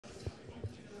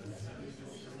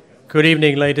Good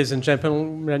evening, ladies and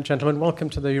gentlemen. Welcome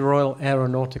to the Royal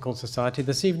Aeronautical Society.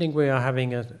 This evening we are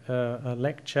having a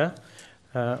lecture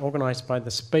organised by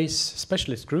the Space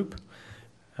Specialist Group,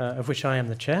 of which I am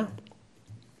the chair,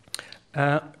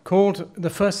 called The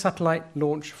First Satellite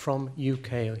Launch from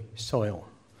UK Soil.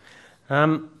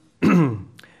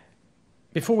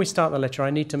 Before we start the lecture, I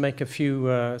need to make a few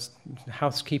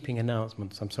housekeeping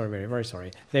announcements. I'm sorry, very, very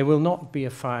sorry. There will not be a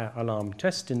fire alarm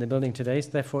test in the building today, so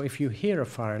therefore if you hear a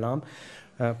fire alarm,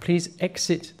 please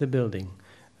exit the building.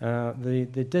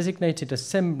 The designated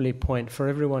assembly point for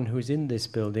everyone who is in this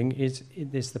building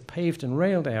is the paved and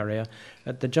railed area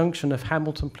at the junction of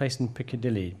Hamilton Place and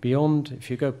Piccadilly, beyond,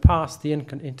 if you go past the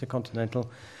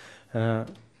Intercontinental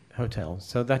Hotel.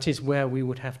 So that is where we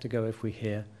would have to go if we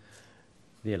hear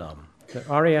the alarm. The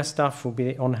RAeS staff will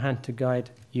be on hand to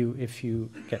guide you if you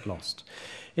get lost.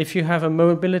 If you have a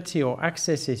mobility or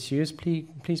access issues,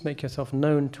 please make yourself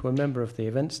known to a member of the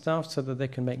event staff so that they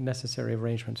can make necessary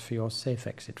arrangements for your safe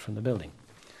exit from the building.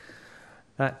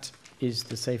 That is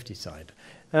the safety side.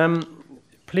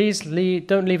 Please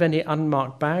don't leave any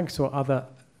unmarked bags or other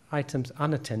items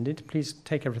unattended. Please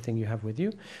take everything you have with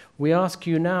you. We ask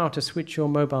you now to switch your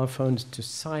mobile phones to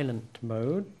silent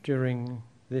mode during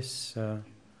this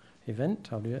event.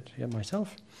 I'll do it here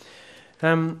myself.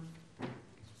 And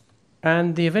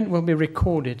the event will be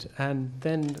recorded and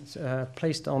then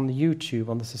placed on YouTube,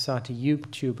 on the Society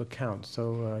YouTube account.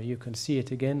 So you can see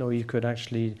it again, or you could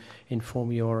actually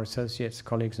inform your associates,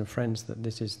 colleagues and friends that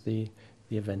this is the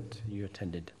event you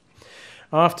attended.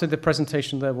 After the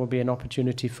presentation, there will be an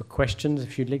opportunity for questions.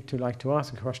 If you'd like to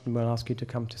ask a question, we'll ask you to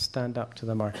come to stand up to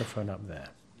the microphone up there.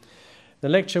 The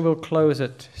lecture will close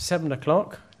at 7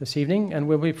 o'clock this evening and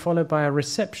will be followed by a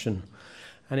reception.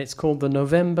 And it's called the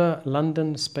November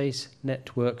London Space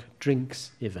Network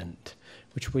Drinks Event,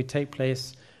 which will take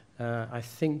place, I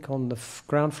think, on the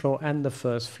ground floor and the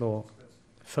first floor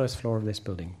of this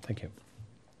building. Thank you.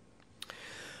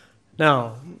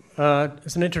 Now,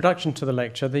 as an introduction to the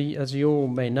lecture, as you all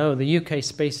may know, the UK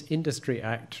Space Industry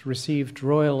Act received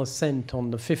royal assent on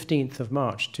the 15th of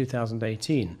March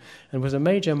 2018 and was a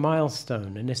major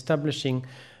milestone in establishing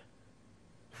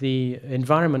the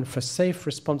environment for safe,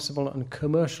 responsible and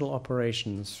commercial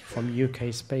operations from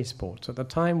UK spaceports. At the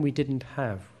time, we didn't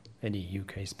have any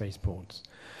UK spaceports.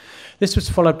 This was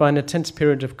followed by an intense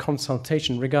period of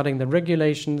consultation regarding the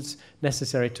regulations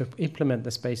necessary to implement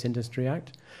the Space Industry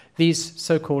Act. These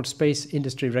so-called space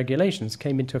industry regulations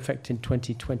came into effect in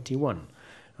 2021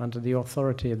 under the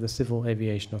authority of the Civil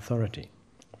Aviation Authority.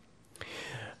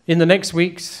 In the next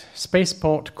weeks,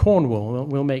 Spaceport Cornwall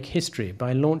will make history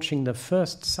by launching the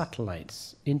first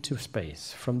satellites into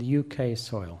space from the UK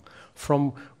soil,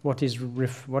 from what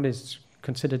is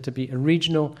considered to be a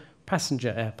regional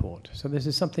passenger airport. So this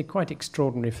is something quite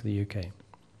extraordinary for the UK.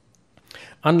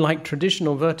 Unlike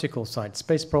traditional vertical sites,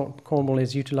 Spaceport Cornwall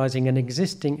is utilising an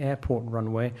existing airport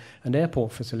runway and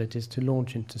airport facilities to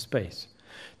launch into space.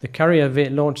 The carrier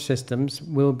launch systems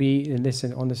will be,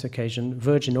 on this occasion,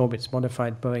 Virgin Orbit's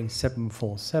modified Boeing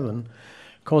 747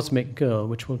 Cosmic Girl,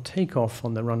 which will take off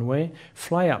on the runway,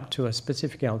 fly up to a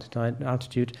specific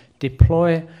altitude,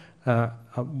 deploy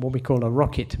what we call a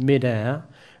rocket mid-air,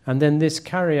 and then this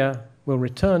carrier will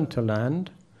return to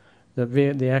land.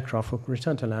 The aircraft will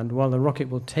return to land while the rocket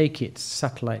will take its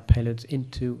satellite payloads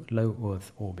into low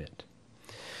Earth orbit.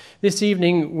 This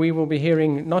evening we will be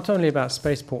hearing not only about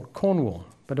Spaceport Cornwall,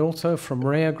 but also from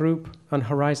RAeS Group and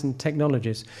Horizon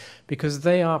Technologies, because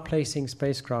they are placing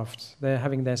spacecraft, they're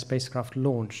having their spacecraft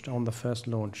launched on the first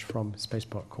launch from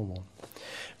Spaceport Cornwall.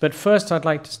 But first I'd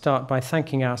like to start by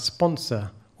thanking our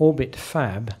sponsor, Orbit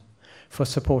Fab, for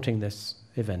supporting this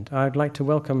event. I'd like to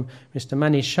welcome Mr.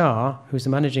 Mani Shah, who's the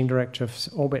Managing Director of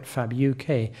Orbit Fab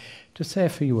UK, to say a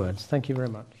few words. Thank you very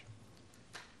much.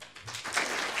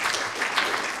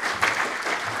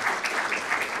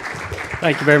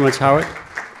 Thank you very much, Howard.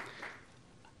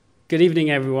 Good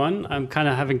evening, everyone. I'm kind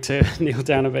of having to kneel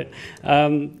down a bit.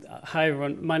 Hi,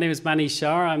 everyone. My name is Mani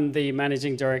Shah. I'm the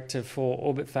Managing Director for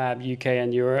Orbit Fab UK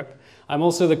and Europe. I'm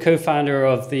also the co-founder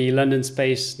of the London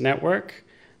Space Network.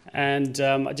 And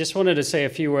I just wanted to say a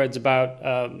few words about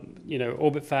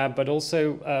Orbit Fab, but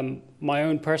also my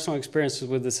own personal experiences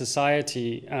with the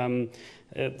Society.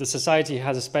 The Society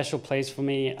has a special place for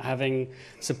me, having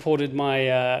supported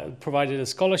provided a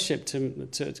scholarship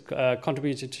to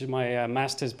contributed to my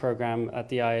master's program at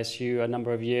the ISU a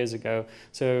number of years ago.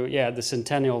 So yeah, the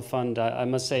Centennial Fund, I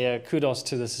must say kudos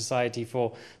to the Society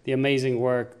for the amazing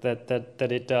work that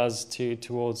it does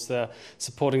towards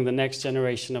supporting the next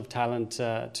generation of talent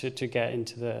to get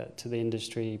into the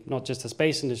industry, not just the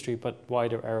space industry, but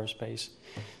wider aerospace.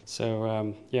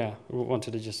 So yeah, we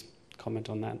wanted to just comment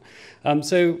on that.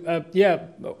 Yeah,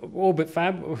 Orbit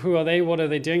Fab, who are they? What are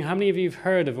they doing? How many of you have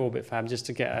heard of Orbit Fab, just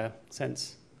to get a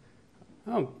sense?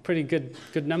 Oh, pretty good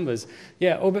numbers.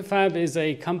 Yeah, Orbit Fab is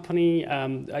a company,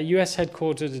 a US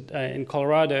headquartered in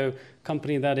Colorado,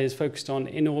 company that is focused on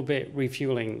in-orbit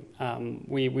refueling.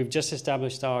 We've just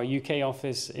established our UK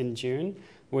office in June.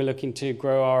 We're looking to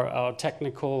grow our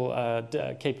technical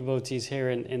capabilities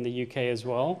here in the UK as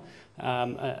well.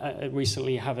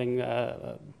 Recently having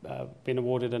been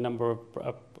awarded a number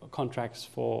of contracts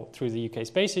through the UK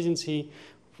Space Agency.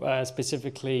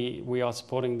 Specifically, we are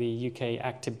supporting the UK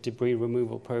Active Debris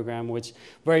Removal Program, which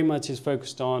very much is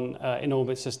focused on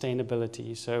in-orbit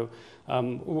sustainability. So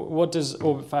what does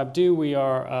Orbit Fab do? We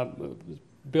are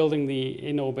building the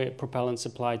in-orbit propellant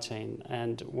supply chain.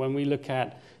 And when we look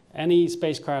at any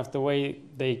spacecraft, the way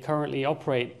they currently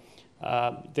operate,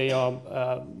 they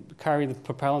carry the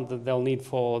propellant that they'll need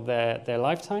for their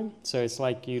lifetime. So it's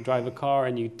like you drive a car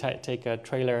and you take a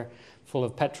trailer full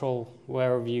of petrol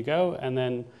wherever you go, and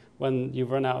then when you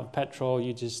run out of petrol,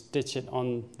 you just ditch it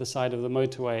on the side of the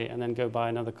motorway and then go buy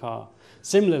another car.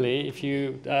 Similarly, if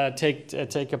you take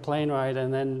a plane ride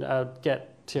and then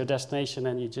get to your destination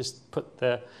and you just put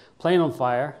the plane on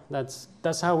fire,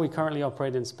 that's how we currently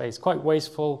operate in space. Quite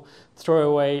wasteful,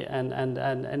 throwaway, and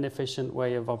inefficient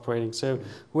way of operating. So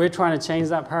we're trying to change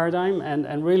that paradigm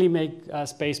and really make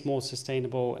space more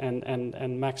sustainable and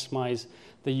maximize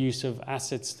the use of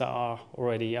assets that are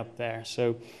already up there.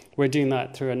 So we're doing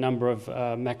that through a number of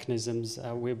mechanisms.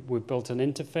 We've built an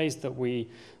interface that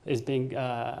is being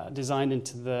designed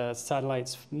into the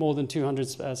satellites, more than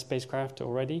 200 spacecraft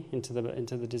already into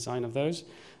the design of those.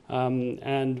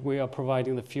 And we are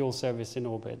providing the fuel service in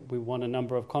orbit. We won a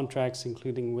number of contracts,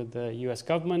 including with the US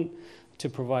government, to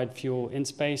provide fuel in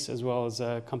space, as well as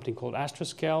a company called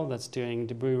Astroscale that's doing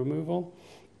debris removal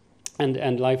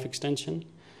and life extension.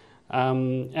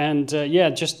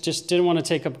 Just didn't want to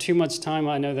take up too much time.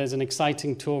 I know there's an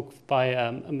exciting talk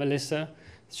by Melissa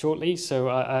shortly, so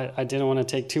I didn't want to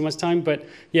take too much time. But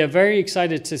yeah, very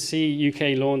excited to see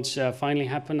UK launch finally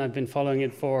happen. I've been following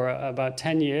it for about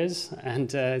 10 years,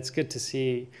 and it's good to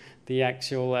see the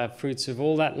actual fruits of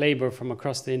all that labor from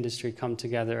across the industry come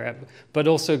together, but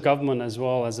also government as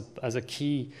well as a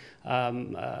key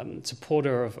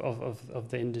supporter of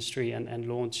the industry and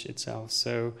launch itself.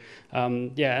 So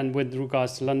and with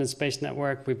regards to London Space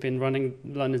Network, we've been running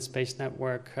London Space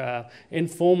Network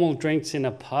informal drinks in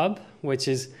a pub, which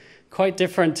is quite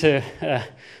different to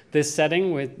this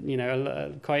setting. With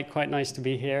quite nice to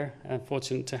be here.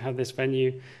 Fortunate to have this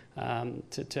venue.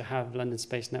 To have London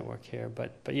Space Network here,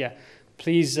 but yeah,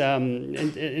 please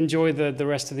enjoy the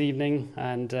rest of the evening,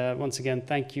 and once again,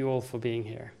 thank you all for being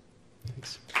here.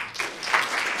 Thanks.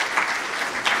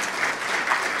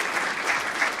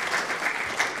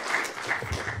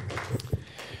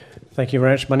 Thank you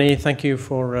very much, Mani. Thank you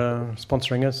for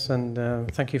sponsoring us, and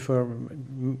thank you for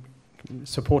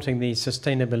supporting the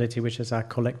sustainability, which is our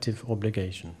collective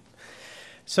obligation.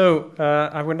 So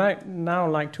I would now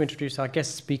like to introduce our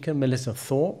guest speaker, Melissa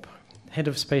Thorpe, head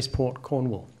of Spaceport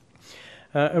Cornwall.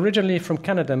 Originally from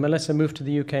Canada, Melissa moved to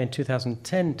the UK in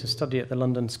 2010 to study at the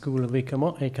London School of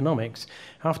Economics,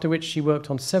 after which she worked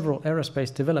on several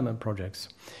aerospace development projects.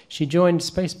 She joined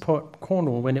Spaceport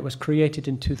Cornwall when it was created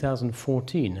in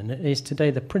 2014 and is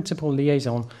today the principal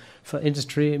liaison for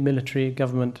industry, military,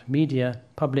 government, media,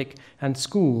 public and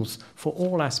schools for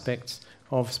all aspects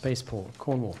of Spaceport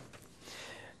Cornwall.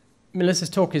 Melissa's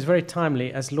talk is very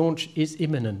timely as launch is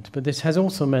imminent, but this has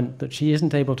also meant that she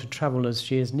isn't able to travel as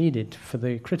she is needed for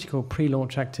the critical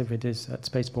pre-launch activities at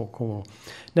Spaceport Cornwall.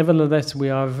 Nevertheless, we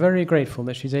are very grateful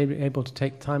that she's able to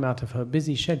take time out of her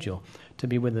busy schedule to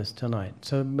be with us tonight.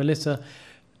 So, Melissa,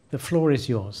 the floor is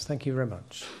yours. Thank you very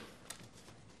much.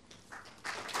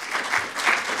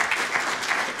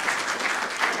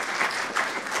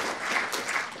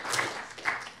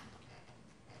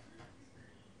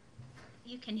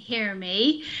 Can hear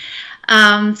me.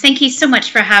 Thank you so much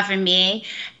for having me.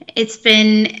 It's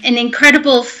been an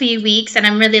incredible few weeks, and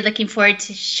I'm really looking forward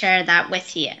to share that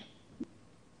with you.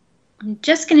 I'm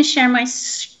just going to share my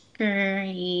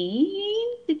screen.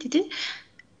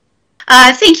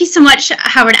 Thank you so much,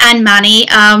 Howard and Mani.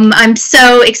 I'm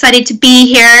so excited to be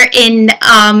here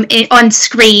on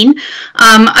screen.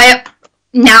 I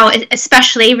now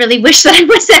especially really wish that I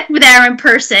was there in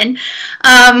person.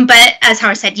 But as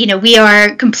Howard said, we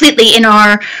are completely in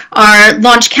our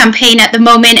launch campaign at the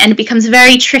moment, and it becomes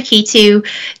very tricky to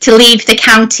leave the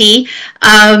county.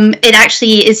 It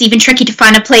actually is even tricky to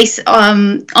find a place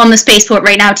on the spaceport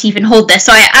right now to even hold this.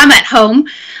 So I am at home,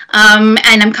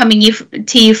 and I'm coming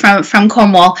to you from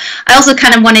Cornwall. I also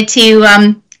kind of wanted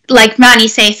to like Manny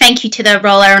say, thank you to the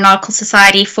Royal Aeronautical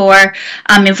Society for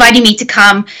inviting me to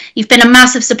come. You've been a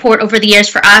massive support over the years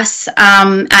for us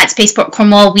at Spaceport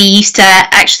Cornwall. We used to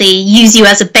actually use you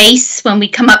as a base when we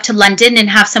come up to London and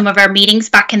have some of our meetings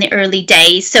back in the early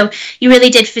days. So you really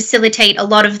did facilitate a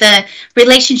lot of the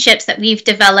relationships that we've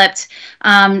developed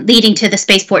leading to the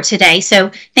spaceport today.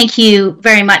 So thank you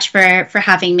very much for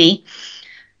having me.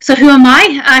 So who am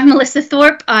I? I'm Melissa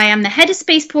Thorpe. I am the head of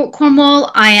Spaceport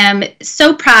Cornwall. I am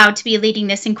so proud to be leading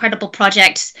this incredible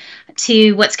project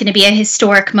to what's going to be a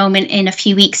historic moment in a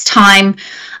few weeks' time.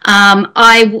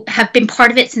 I have been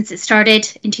part of it since it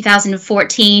started in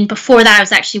 2014. Before that, I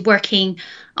was actually working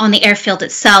on the airfield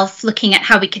itself, looking at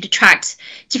how we could attract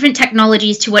different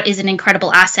technologies to what is an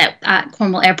incredible asset at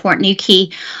Cornwall Airport, Newquay.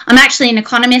 I'm actually an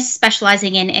economist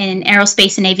specializing in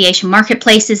aerospace and aviation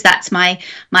marketplaces. That's my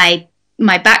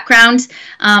background.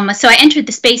 So I entered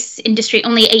the space industry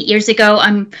only 8 years ago.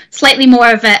 I'm slightly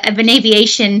more of an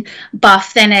aviation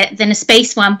buff than a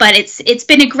space one, but it's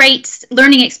been a great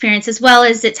learning experience, as well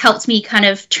as it's helped me kind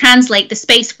of translate the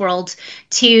space world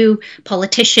to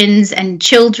politicians and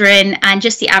children and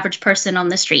just the average person on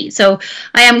the street. So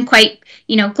I am quite,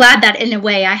 glad that in a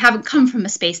way I haven't come from a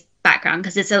space background,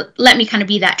 because it's let me kind of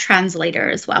be that translator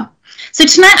as well. So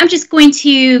tonight I'm just going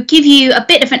to give you a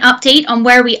bit of an update on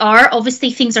where we are.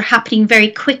 Obviously things are happening very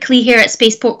quickly here at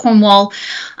Spaceport Cornwall,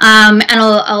 and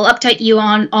I'll update you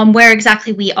on where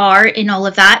exactly we are in all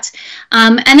of that.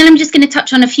 And then I'm just going to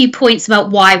touch on a few points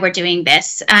about why we're doing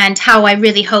this and how I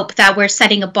really hope that we're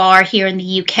setting a bar here in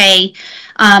the UK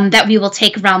that we will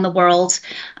take around the world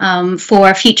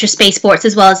for future spaceports,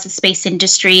 as well as the space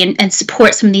industry, and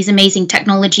support some of these amazing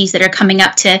technologies that are coming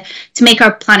up to make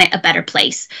our planet a better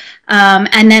place.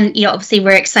 And then, obviously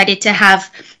we're excited to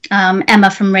have Emma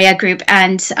from RAeS Group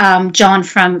and John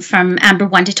from Amber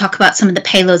One to talk about some of the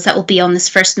payloads that will be on this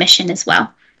first mission as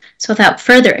well. So without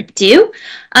further ado,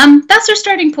 that's our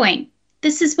starting point.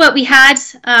 This is what we had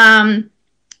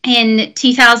in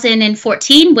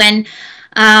 2014 when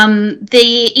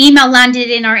the email landed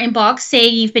in our inbox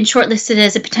saying you've been shortlisted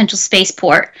as a potential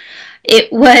spaceport.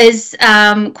 It was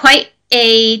quite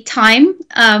a time.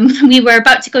 We were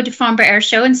about to go to Farnborough Air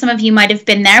Show, and some of you might have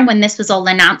been there when this was all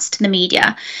announced to the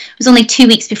media. It was only 2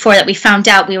 weeks before that we found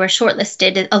out we were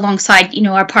shortlisted alongside,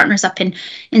 our partners up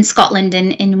in Scotland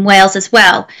and in Wales as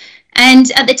well.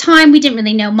 And at the time, we didn't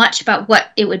really know much about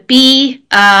what it would be.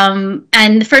 And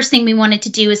the first thing we wanted to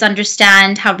do is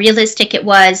understand how realistic it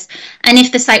was, and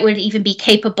if the site would even be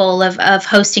capable of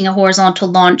hosting a horizontal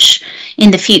launch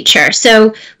in the future.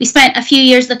 So we spent a few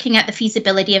years looking at the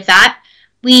feasibility of that.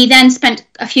 We then spent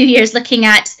a few years looking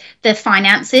at the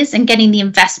finances and getting the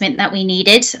investment that we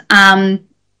needed. The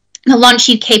Launch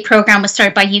UK program was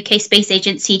started by UK Space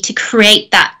Agency to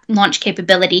create that launch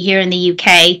capability here in the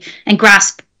UK and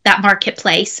grasp that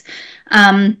marketplace.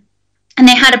 And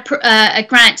they had a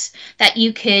grant that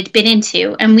you could bid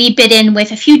into, and we bid in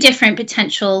with a few different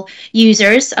potential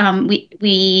users. What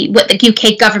the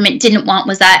UK government didn't want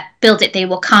was that build it, they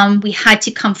will come. We had to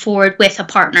come forward with a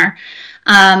partner,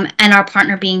 and our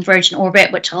partner being Virgin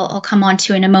Orbit, which I'll come on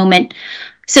to in a moment.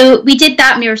 So we did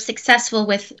that, and we were successful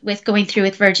with going through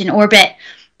with Virgin Orbit.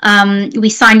 We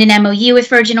signed an MOU with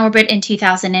Virgin Orbit in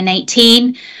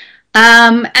 2018.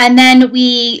 And then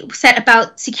we set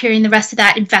about securing the rest of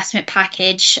that investment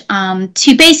package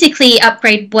to basically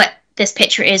upgrade what this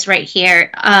picture is right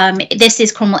here. This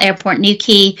is Cornwall Airport,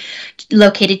 Newquay,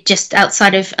 located just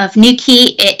outside of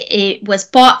Newquay. It was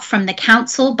bought from the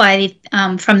council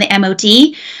from the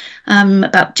MOD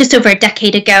about just over a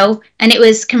decade ago, and it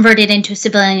was converted into a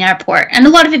civilian airport. And a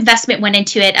lot of investment went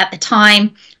into it at the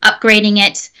time, upgrading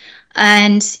it.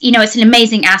 And, it's an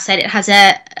amazing asset. It has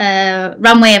a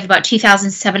runway of about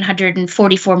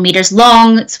 2,744 meters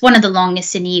long. It's one of the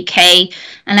longest in the UK.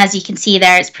 And as you can see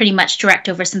there, it's pretty much direct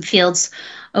over some fields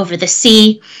over the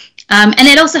sea. And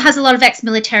it also has a lot of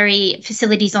ex-military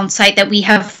facilities on site that we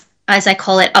have, as I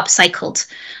call it, upcycled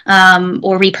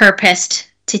or repurposed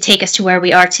to take us to where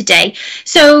we are today.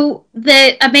 So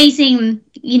the amazing,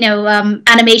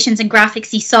 animations and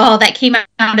graphics you saw that came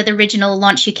out of the original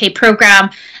Launch UK program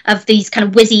of these kind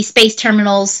of whizzy space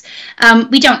terminals,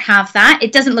 we don't have that.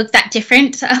 It doesn't look that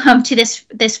different to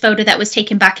this photo that was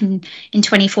taken back in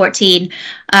 2014.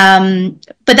 But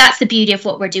that's the beauty of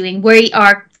what we're doing. We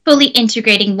are fully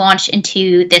integrating launch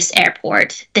into this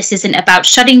airport. This isn't about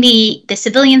shutting the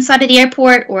civilian side of the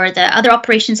airport or the other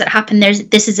operations that happen there.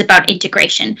 This is about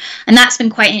integration. And that's been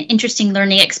quite an interesting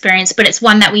learning experience, but it's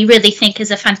one that we really think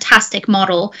is a fantastic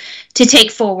model to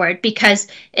take forward, because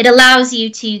it allows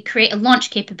you to create a launch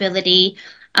capability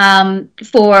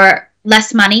for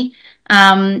less money,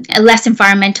 less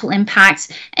environmental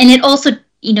impact, and it also,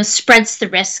 spreads the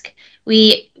risk.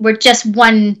 We're just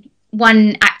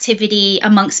one activity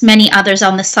amongst many others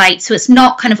on the site, so it's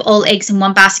not kind of all eggs in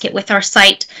one basket with our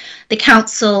site. The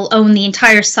council own the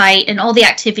entire site, and all the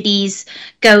activities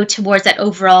go towards that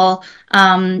overall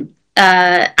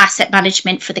asset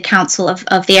management for the council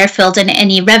of the airfield, and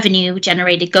any revenue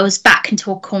generated goes back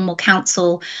into Cornwall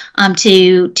Council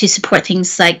to support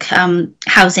things like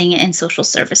housing and social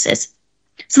services.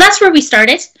 So that's where we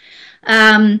started,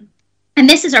 and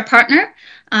this is our partner,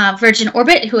 Virgin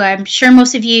Orbit, who I'm sure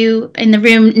most of you in the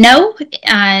room know,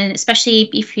 especially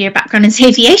if your background is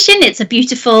aviation. It's a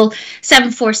beautiful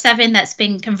 747 that's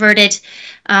been converted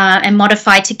and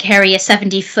modified to carry a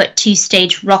 70-foot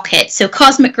two-stage rocket. So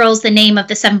Cosmic Girl is the name of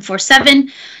the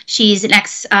 747. She's an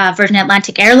ex-Virgin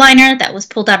Atlantic airliner that was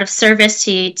pulled out of service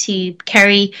to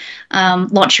carry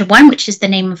Launcher 1, which is the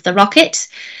name of the rocket.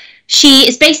 She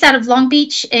is based out of Long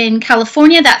Beach in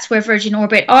California. That's where Virgin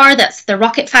Orbit are. That's the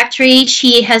rocket factory.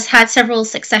 She has had several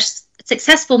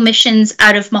successful missions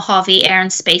out of Mojave Air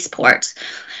and Spaceport.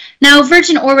 Now,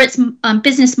 Virgin Orbit's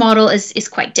business model is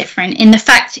quite different in the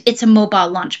fact it's a mobile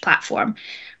launch platform.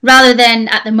 Rather than,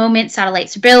 at the moment,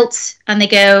 satellites are built and they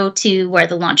go to where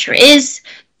the launcher is,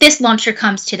 this launcher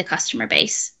comes to the customer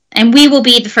base. And we will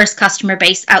be the first customer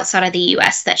base outside of the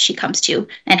US that she comes to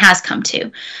and has come to.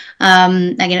 I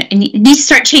need to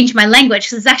start changing my language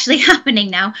because it's actually happening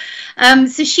now.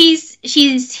 So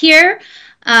she's here.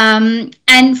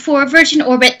 And for Virgin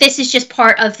Orbit, this is just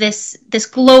part of this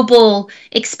global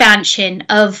expansion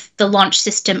of the launch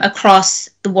system across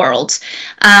the world.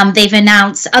 They've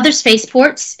announced other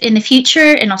spaceports in the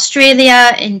future in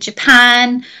Australia, in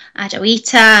Japan,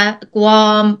 Adwaita,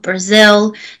 Guam,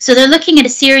 Brazil. So they're looking at a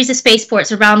series of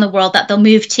spaceports around the world that they'll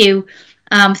move to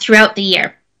throughout the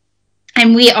year.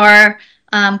 And we are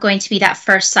going to be that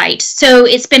first site. So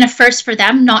it's been a first for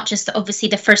them, not just obviously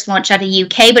the first launch out of the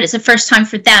UK, but it's the first time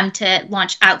for them to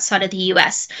launch outside of the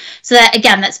US. So that,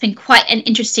 again, that's been quite an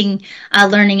interesting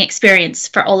learning experience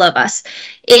for all of us.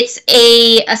 It's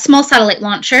a small satellite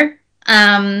launcher,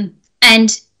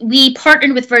 and we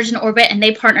partnered with Virgin Orbit and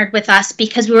they partnered with us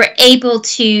because we were able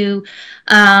to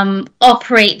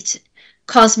operate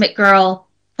Cosmic Girl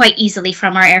quite easily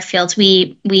from our airfields.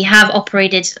 We have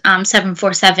operated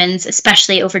 747s,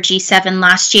 especially over G7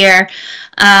 last year,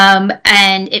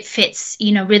 and it fits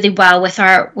really well with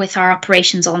our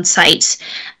operations on site.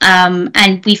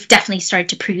 And we've definitely started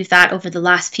to prove that over the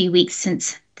last few weeks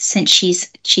since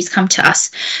she's come to us.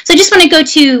 So I just want to go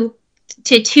to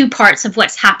two parts of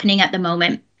what's happening at the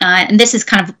moment, and this is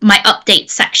kind of my update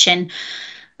section.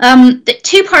 The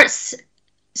two parts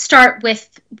start with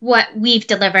what we've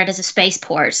delivered as a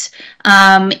spaceport.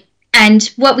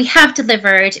 And what we have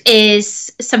delivered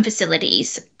is some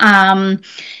facilities.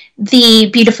 The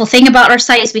beautiful thing about our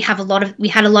site is we had a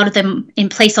lot of them in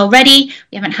place already.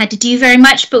 We haven't had to do very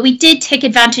much, but we did take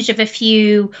advantage of a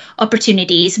few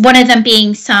opportunities. One of them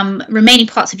being some remaining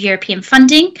pots of European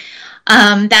funding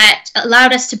that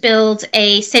allowed us to build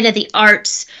a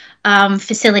state-of-the-art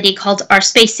facility called our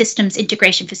Space Systems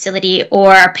Integration Facility,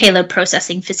 or our Payload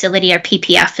Processing Facility, or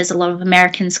PPF as a lot of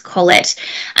Americans call it.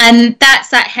 And that's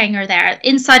that hangar there.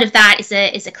 Inside of that is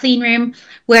a clean room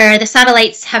where the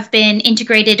satellites have been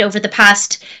integrated over the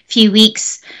past few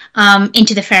weeks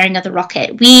into the fairing of the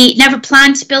rocket. We never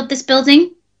planned to build this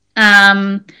building,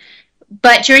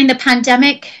 but during the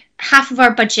pandemic, half of our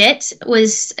budget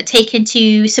was taken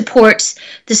to support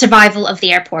the survival of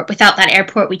the airport. Without that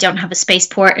airport, we don't have a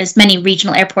spaceport. As many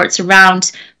regional airports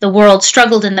around the world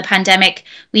struggled in the pandemic,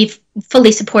 we've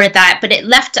fully supported that, but it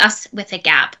left us with a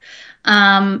gap.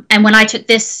 And when I took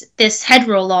this head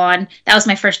role on, that was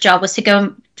my first job, was to go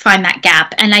and find that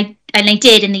gap. And I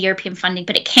did in the European funding,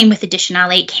 but it came with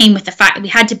additionality. It came with the fact that we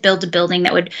had to build a building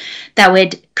that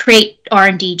would create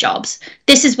R&D jobs.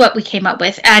 This is what we came up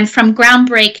with. And from ground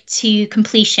break to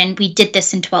completion, we did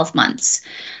this in 12 months.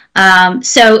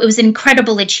 So it was an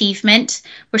incredible achievement.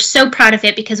 We're so proud of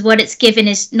it because what it's given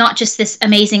is not just this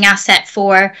amazing asset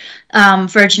for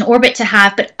Virgin Orbit to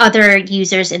have, but other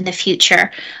users in the future.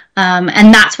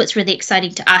 And that's what's really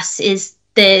exciting to us, is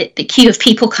the queue of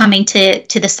people coming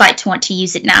to the site to want to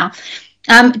use it now.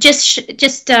 Just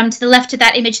to the left of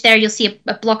that image there, you'll see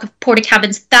a block of porta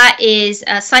cabins. That is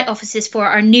site offices for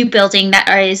our new building that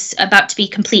is about to be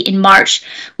complete in March,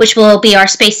 which will be our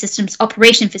Space Systems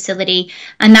Operation Facility,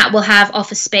 and that will have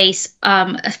office space,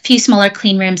 a few smaller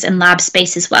clean rooms, and lab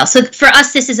space as well. So for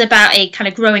us, this is about a kind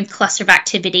of growing cluster of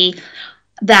activity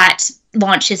that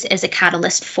launch is a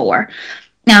catalyst for.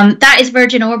 That is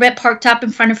Virgin Orbit parked up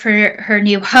in front of her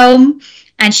new home,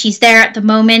 and she's there at the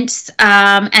moment.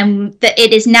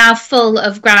 It is now full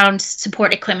of ground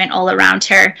support equipment all around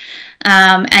her,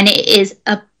 and it is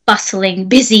a bustling,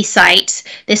 busy site.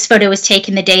 This photo was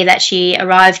taken the day that she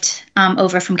arrived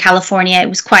over from California. It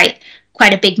was quite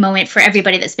a big moment for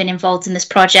everybody that's been involved in this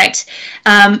project.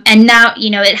 And now,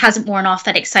 it hasn't worn off,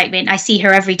 that excitement. I see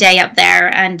her every day up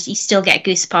there, and you still get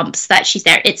goosebumps that she's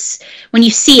there. When you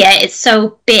see it, it's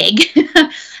so big.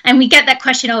 And we get that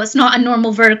question, it's not a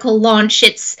normal vertical launch.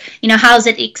 It's, how's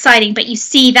it exciting? But you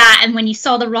see that, and when you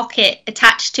saw the rocket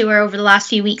attached to her over the last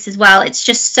few weeks as well, it's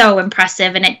just so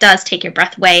impressive, and it does take your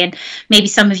breath away. And maybe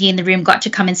some of you in the room got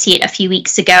to come and see it a few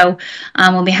weeks ago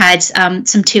when we had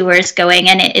some tours going,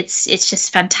 and it's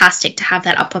just fantastic to have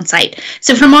that up on site.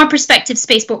 So from our perspective,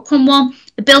 Spaceport Cornwall,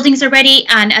 the buildings are ready,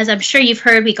 and as I'm sure you've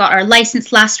heard, we got our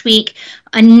license last week.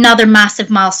 Another massive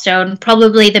milestone,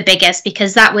 probably the biggest,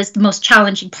 because that was the most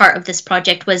challenging part of this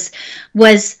project, was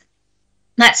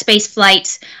that space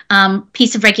flight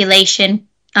piece of regulation.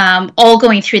 All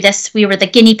going through this, we were the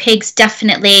guinea pigs,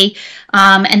 definitely,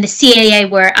 and the CAA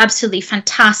were absolutely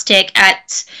fantastic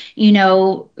at,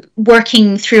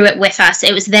 working through it with us.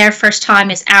 It was their first time,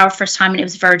 it's our first time, and it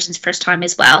was Virgin's first time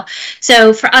as well.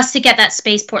 So for us to get that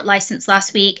spaceport license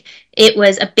last week, it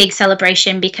was a big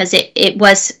celebration, because it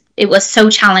was so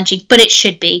challenging, but it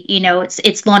should be.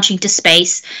 It's launching to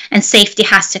space, and safety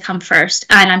has to come first.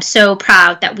 And I'm so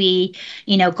proud that we,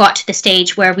 got to the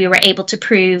stage where we were able to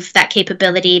prove that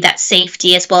capability, that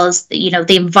safety, as well as,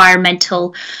 the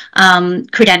environmental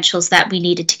credentials that we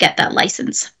needed to get that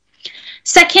license.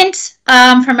 Second,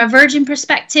 from a Virgin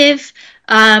perspective,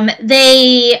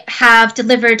 they have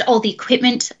delivered all the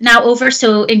equipment now over.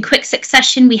 So in quick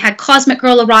succession, we had Cosmic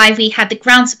Girl arrive, we had the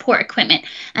ground support equipment,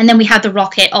 and then we had the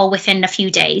rocket all within a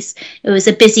few days. It was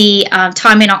a busy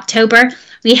time in October.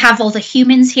 We have all the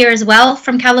humans here as well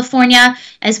from California,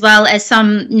 as well as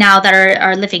some now that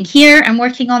are living here and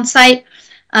working on site.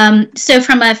 So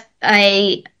from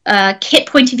a kit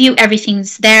point of view,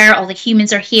 everything's there. All the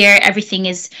humans are here. Everything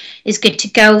is good to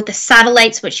go. The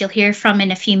satellites, which you'll hear from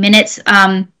in a few minutes,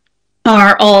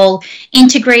 are all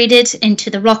integrated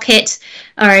into the rocket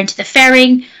or into the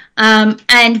fairing.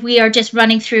 And we are just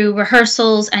running through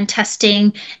rehearsals and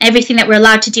testing everything that we're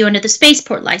allowed to do under the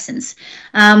spaceport license.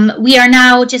 We are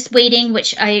now just waiting,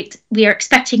 which we are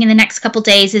expecting in the next couple of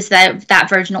days, is that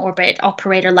Virgin Orbit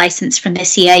operator license from the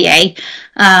CAA,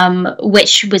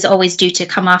 which was always due to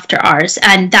come after ours.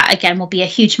 And that, again, will be a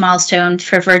huge milestone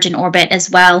for Virgin Orbit as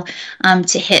well,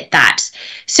 to hit that.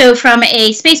 So from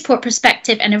a spaceport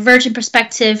perspective and a Virgin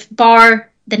perspective, bar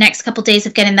the next couple of days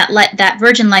of getting that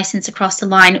Virgin license across the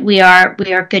line, we are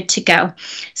good to go.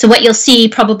 So what you'll see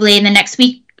probably in the next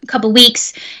couple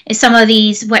weeks is some of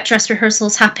these wet dress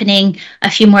rehearsals happening,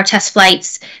 a few more test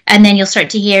flights, and then you'll start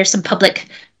to hear some public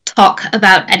talk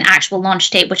about an actual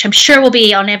launch date, which I'm sure will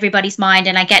be on everybody's mind,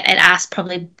 and I get it asked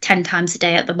probably 10 times a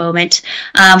day at the moment.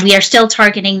 We are still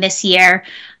targeting this year,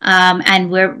 and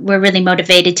we're really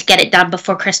motivated to get it done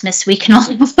before Christmas, so we can all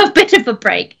have a bit of a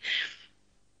break.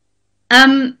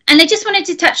 And I just wanted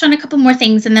to touch on a couple more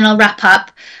things, and then I'll wrap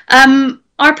up.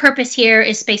 Our purpose here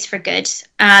is Space for Good.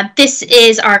 This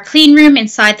is our clean room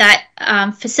inside that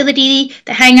facility,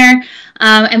 the hangar,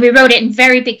 and we wrote it in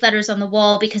very big letters on the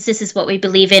wall, because this is what we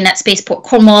believe in at Spaceport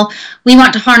Cornwall. We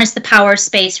want to harness the power of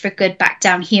space for good back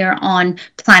down here on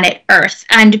planet Earth.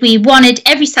 And we wanted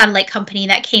every satellite company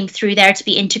that came through there to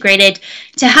be integrated,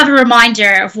 to have a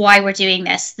reminder of why we're doing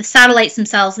this. The satellites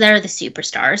themselves, they're the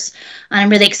superstars. And I'm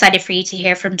really excited for you to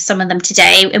hear from some of them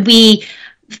today.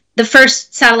 The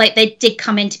first satellite that did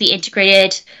come in to be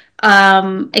integrated,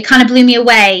 it kind of blew me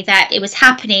away that it was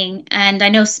happening. And I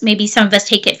know maybe some of us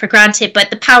take it for granted, but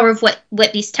the power of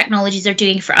what these technologies are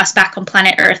doing for us back on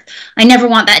planet Earth, I never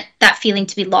want that feeling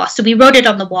to be lost. So we wrote it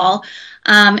on the wall,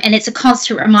 and it's a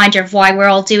constant reminder of why we're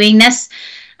all doing this.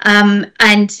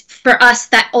 And for us,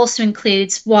 that also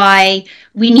includes why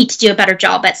we need to do a better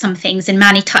job at some things, and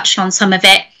Manny touched on some of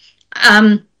it.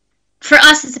 For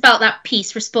us, it's about that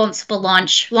piece, responsible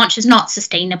launch. Launch is not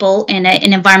sustainable in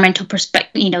an environmental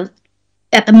perspective,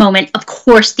 at the moment. Of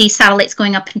course, these satellites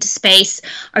going up into space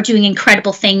are doing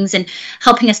incredible things and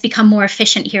helping us become more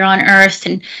efficient here on Earth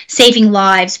and saving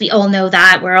lives. We all know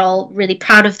that. We're all really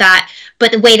proud of that.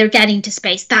 But the way they're getting to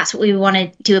space, that's what we want to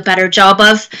do a better job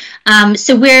of.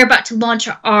 So we're about to launch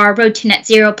our Road to Net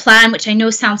Zero plan, which I know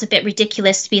sounds a bit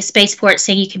ridiculous to be a spaceport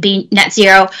saying you can be net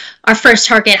zero. Our first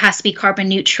target has to be carbon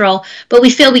neutral, but we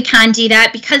feel we can do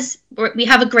that because we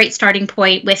have a great starting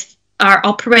point with our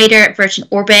operator at Virgin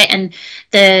Orbit and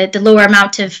the lower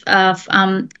amount of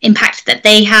impact that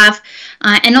they have.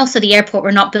 and also the airport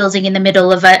we're not building in the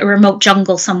middle of a remote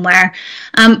jungle somewhere.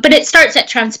 But it starts at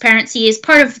transparency. As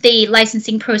part of the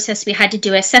licensing process, we had to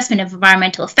do an assessment of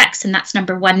environmental effects, and that's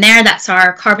number one there. That's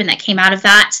our carbon that came out of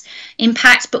that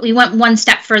impact. But we went one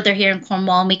step further here in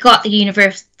Cornwall, and we got the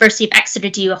University of Exeter to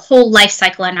do a whole life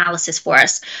cycle analysis for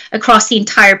us across the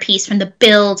entire piece, from the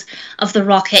build of the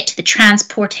rocket to the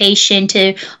transportation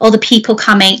to all the people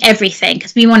coming, everything,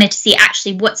 because we wanted to see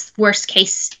actually what's worst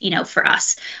case, for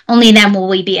us. Only then will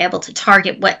we be able to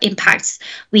target what impacts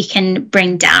we can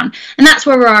bring down. And that's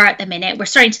where we are at the minute. We're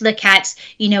starting to look at,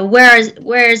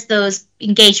 where's those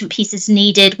engagement pieces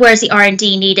needed, where's the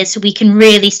R&D needed, so we can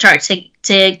really start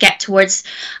to get towards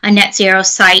a net zero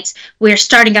site. We're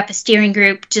starting up a steering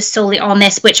group just solely on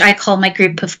this, which I call my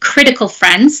group of critical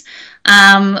friends.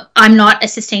 I'm not a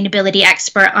sustainability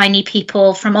expert. I need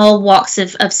people from all walks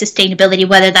of sustainability,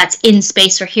 whether that's in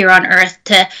space or here on Earth,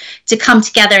 to come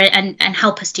together and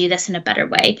help us do this in a better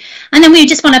way. And then we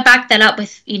just want to back that up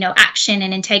with action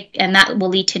and that will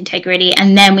lead to integrity.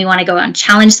 And then we want to go out and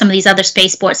challenge some of these other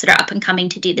spaceports that are up and coming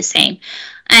to do the same.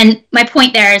 And my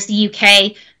point there is the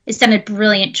UK has done a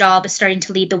brilliant job of starting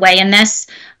to lead the way in this.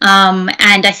 And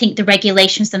I think the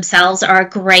regulations themselves are a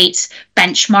great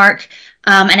benchmark.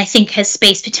 And I think as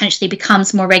space potentially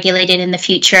becomes more regulated in the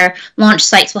future, launch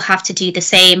sites will have to do the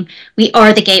same. We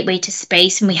are the gateway to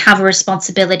space, and we have a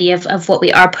responsibility of what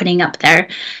we are putting up there.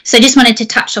 So I just wanted to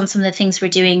touch on some of the things we're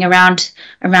doing around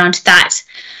that.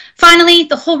 Finally,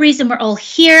 the whole reason we're all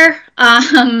here,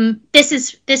 this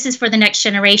is for the next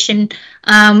generation.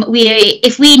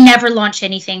 If we never launch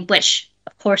anything, which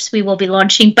of course we will be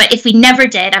launching, but if we never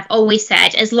did, I've always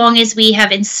said, as long as we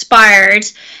have inspired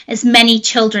as many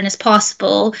children as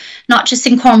possible, not just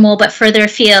in Cornwall but further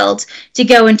afield, to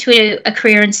go into a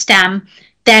career in STEM,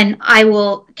 then I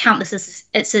will count this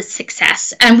as a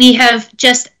success. And we have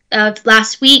just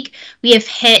last week we have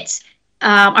hit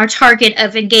our target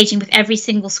of engaging with every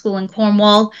single school in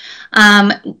Cornwall.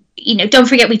 Don't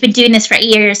forget, we've been doing this for 8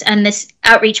 years, and this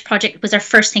outreach project was our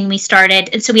first thing we started.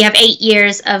 And so we have 8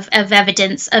 years of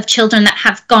evidence of children that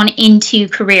have gone into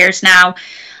careers now.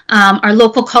 Our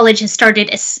local college has started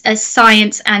a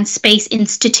science and space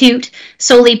institute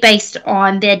solely based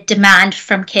on the demand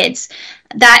from kids.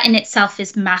 That in itself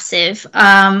is massive.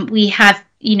 We have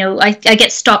I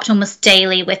get stopped almost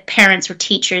daily with parents or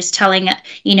teachers telling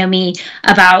me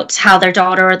about how their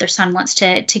daughter or their son wants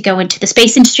to go into the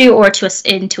space industry or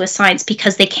into a science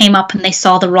because they came up and they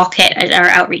saw the rocket at our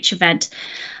outreach event.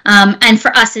 And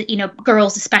for us,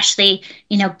 girls especially,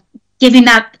 giving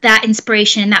that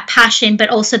inspiration and that passion, but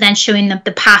also then showing them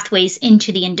the pathways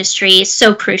into the industry is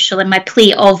so crucial. And my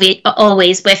plea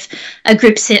always with a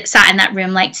group sat in that room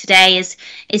like today is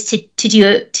to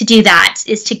do that,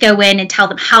 is to go in and tell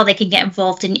them how they can get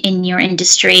involved in your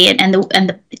industry and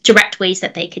the direct ways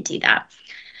that they could do that.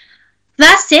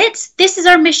 That's it. This is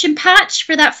our mission patch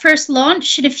for that first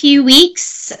launch in a few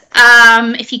weeks.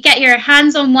 If you get your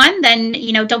hands on one, then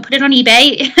don't put it on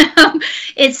eBay.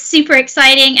 It's super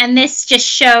exciting, and this just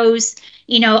shows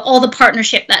all the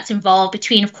partnership that's involved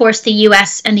between, of course, the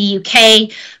US and the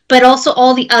UK, but also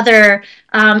all the other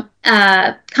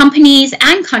companies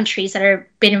and countries that have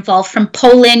been involved, from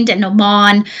Poland and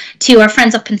Oman to our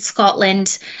friends up in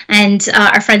Scotland and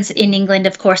our friends in England,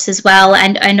 of course, as well,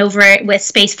 and over with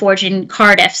Spaceforge in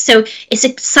Cardiff. So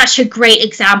it's such a great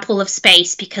example of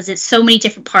space because it's so many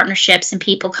different partnerships and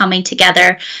people coming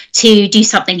together to do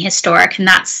something historic, and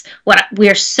that's what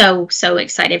we're so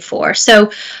excited for.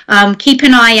 So keep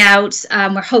an eye out.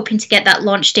 We're hoping to get that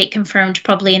launch date confirmed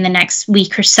probably in the next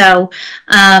week or so,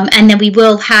 and then we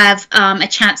will have a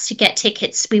chance to get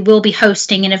tickets. We will be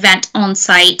hosting an event on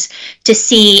site to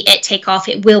see it take off.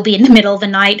 It will be in the middle of the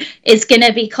night. It's going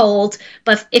to be cold,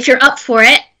 but if you're up for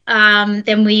it,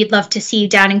 then we'd love to see you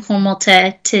down in Cornwall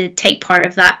to take part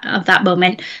of that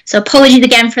moment. So apologies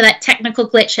again for that technical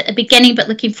glitch at the beginning, but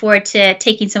looking forward to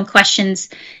taking some questions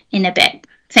in a bit.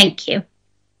 Thank you.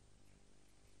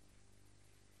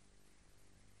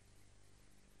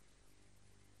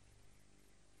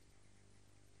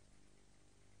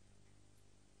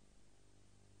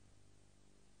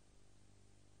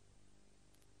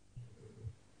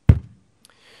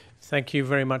 Thank you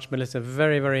very much, Melissa.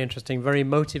 Very, very interesting, very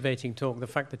motivating talk. The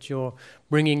fact that you're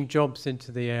bringing jobs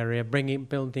into the area,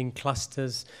 building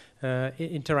clusters,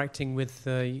 interacting with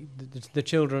the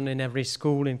children in every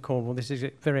school in Cornwall. This is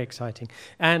very exciting.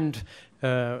 And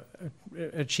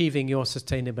achieving your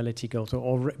sustainability goals,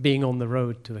 or being on the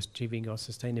road to achieving your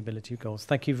sustainability goals.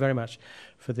 Thank you very much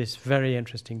for this very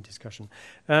interesting discussion.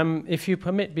 If you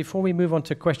permit, before we move on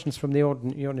to questions from the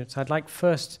audience, I'd like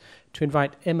first to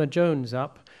invite Emma Jones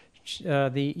up.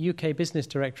 the UK Business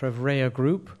Director of RAeS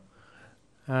Group.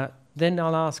 Then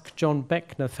I'll ask John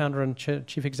Beckner, Founder and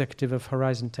Chief Executive of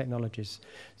Horizon Technologies.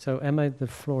 So Emma, the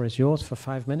floor is yours for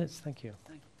 5 minutes. Thank you.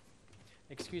 Thank you.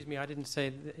 Excuse me, I didn't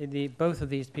say, both of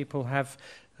these people have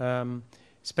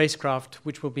spacecraft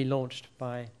which will be launched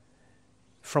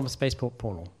from Spaceport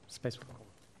Cornwall.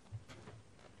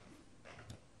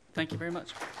 Thank you very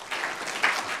much.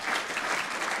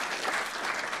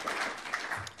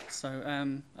 So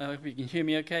I hope you can hear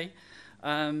me okay.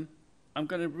 I'm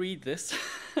going to read this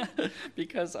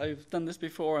because I've done this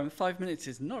before, and 5 minutes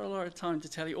is not a lot of time to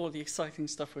tell you all the exciting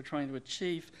stuff we're trying to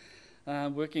achieve,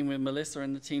 working with Melissa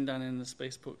and the team down in the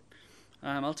spaceport.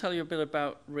 I'll tell you a bit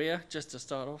about RAeS just to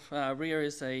start off.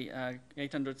 RAeS is a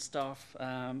 800 staff,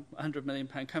 £100 million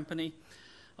company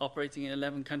operating in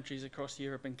 11 countries across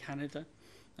Europe and Canada.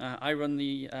 I run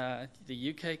the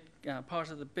UK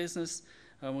part of the business.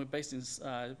 We're based in,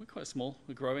 we're quite small,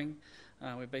 we're growing.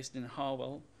 We're based in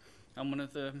Harwell. And one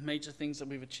of the major things that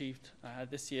we've achieved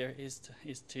this year is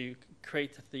to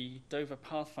create the Dover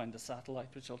Pathfinder satellite,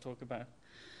 which I'll talk about,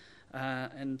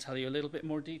 and tell you a little bit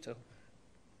more detail.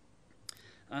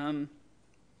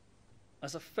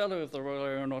 As a fellow of the Royal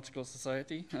Aeronautical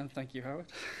Society, and thank you, Howard,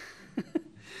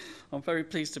 I'm very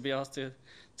pleased to be asked to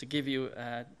give you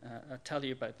tell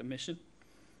you about the mission,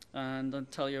 and I'll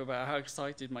tell you about how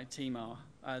excited my team are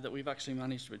that we've actually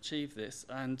managed to achieve this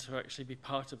and to actually be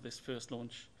part of this first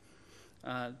launch.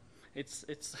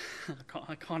 It's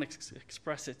I can't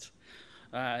express it.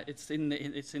 It's in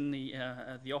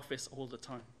the office all the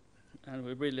time, and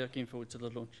we're really looking forward to the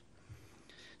launch.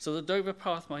 So the Dover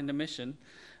Pathfinder mission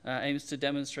aims to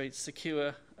demonstrate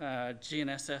secure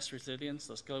GNSS resilience,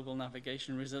 that's global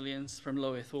navigation resilience, from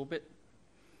low Earth orbit.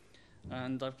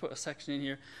 And I've put a section in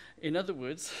here. In other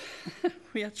words,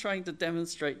 we are trying to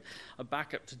demonstrate a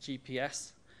backup to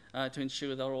GPS to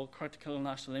ensure that all critical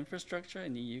national infrastructure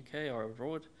in the UK or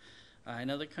abroad,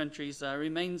 in other countries,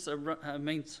 remains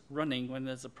running when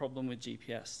there's a problem with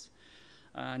GPS.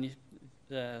 And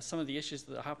some of the issues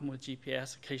that happen with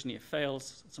GPS, occasionally it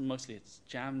fails, so mostly it's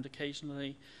jammed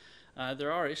occasionally.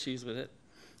 There are issues with it,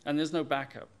 and there's no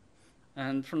backup.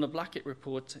 And from the Blackett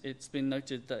report, it's been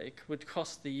noted that it would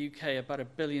cost the UK about $1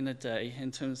 billion a day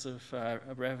in terms of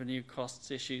revenue,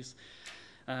 costs, issues.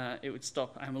 It would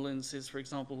stop ambulances, for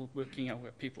example, working out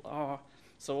where people are.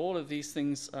 So all of these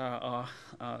things are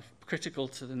critical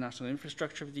to the national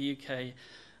infrastructure of the UK,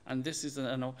 and this is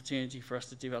an opportunity for us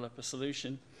to develop a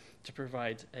solution to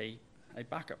provide a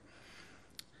backup.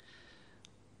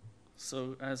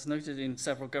 So as noted in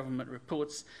several government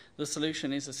reports, the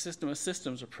solution is a system of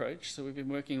systems approach. So we've been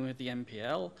working with the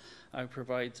MPL,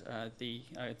 provide the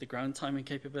ground timing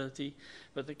capability,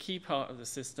 but the key part of the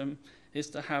system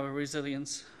is to have a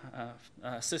resilience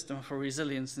system for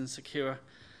resilience and secure,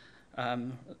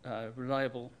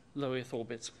 reliable low Earth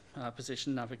orbit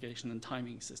position, navigation and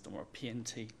timing system, or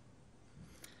PNT.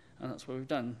 And that's what we've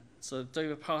done. So the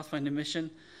Dover Pathfinder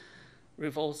mission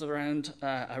revolves around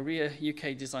a RAeS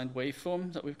UK designed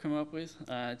waveform that we've come up with.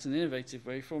 It's an innovative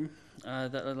waveform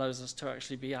that allows us to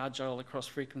actually be agile across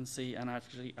frequency and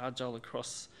actually agile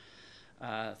across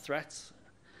threats.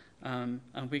 And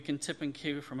we can tip and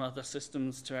cue from other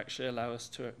systems to actually allow us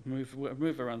to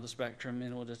move around the spectrum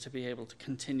in order to be able to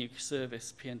continue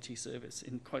service, PNT service,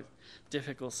 in quite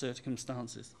difficult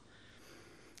circumstances.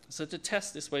 So to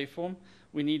test this waveform,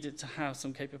 we needed to have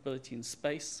some capability in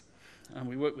space. And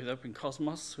we work with Open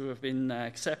Cosmos, who have been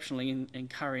exceptionally in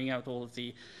carrying out all of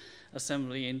the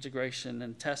assembly, integration,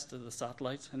 and test of the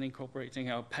satellite and incorporating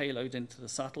our payload into the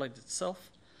satellite itself.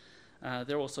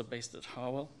 They're also based at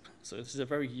Harwell, so this is a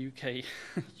very UK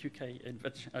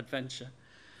adventure.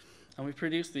 And we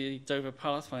produced the Dover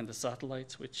Pathfinder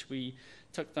satellite, which we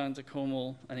took down to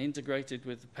Cornwall and integrated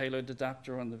with the payload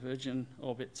adapter on the Virgin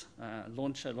Orbit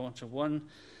launcher 1,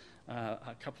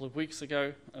 a couple of weeks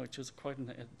ago, which was quite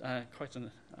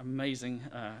an amazing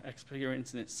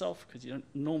experience in itself, because you don't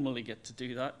normally get to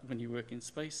do that when you work in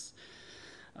space.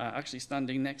 Actually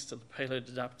standing next to the payload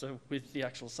adapter with the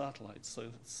actual satellite, so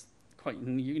it's quite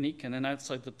unique. And then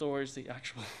outside the door is the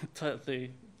actual the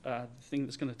thing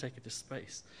that's going to take it to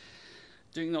space.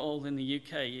 Doing that all in the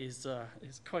UK is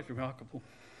quite remarkable.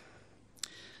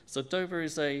 So Dover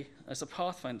is a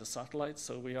Pathfinder satellite,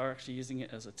 so we are actually using it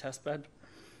as a test bed.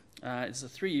 It's a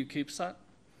 3U CubeSat.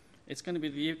 It's going to be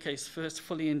the UK's first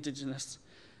fully indigenous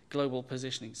global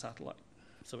positioning satellite.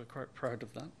 So we're quite proud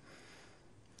of that.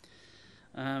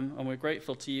 And we're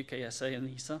grateful to UKSA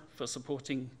and ESA for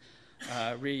supporting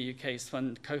RAeS UK's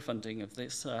co-funding of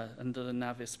this under the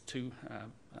NAVIS 2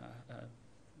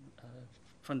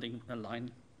 funding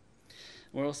line.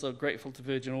 We're also grateful to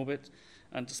Virgin Orbit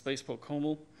and to Spaceport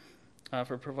Cornwall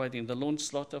for providing the launch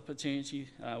slot opportunity,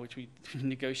 which we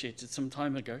negotiated some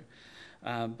time ago.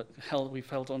 But we've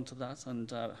held on to that,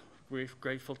 and we're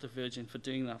grateful to Virgin for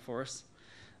doing that for us,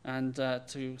 and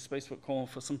to Spaceport Cornwall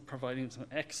for providing some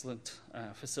excellent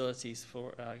facilities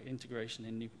for integration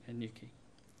in Newquay.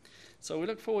 So we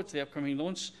look forward to the upcoming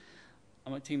launch,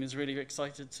 and my team is really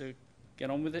excited to get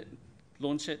on with it,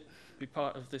 launch it, be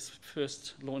part of this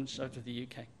first launch out of the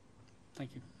UK.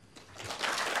 Thank you.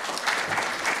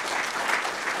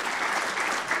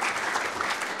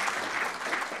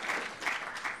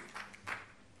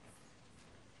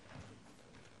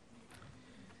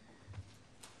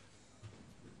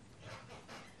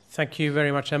 Thank you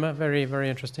very much, Emma. Very, very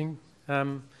interesting.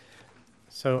 And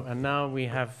now we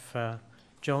have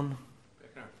John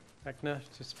Beckner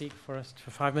to speak for us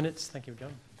for 5 minutes. Thank you,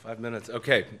 John. 5 minutes.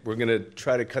 Okay, we're going to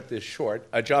try to cut this short.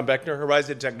 John Beckner,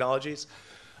 Horizon Technologies.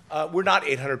 We're not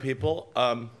 800 people.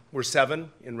 We're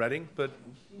 7 in Reading, but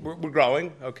we're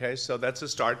growing. Okay, so that's a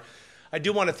start. I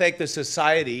do want to thank the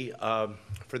Society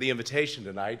for the invitation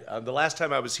tonight. The last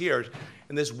time I was here,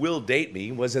 and this will date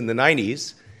me, was in the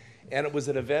 90s. And it was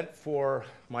an event for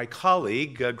my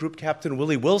colleague, Group Captain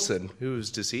Willie Wilson, who's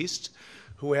deceased,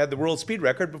 who had the world speed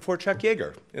record before Chuck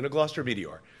Yeager in a Gloucester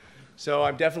Meteor. So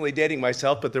I'm definitely dating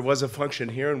myself, but there was a function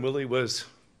here, and Willie was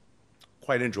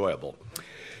quite enjoyable.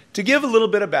 To give a little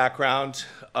bit of background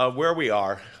where we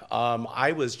are,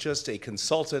 I was just a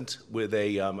consultant with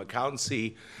a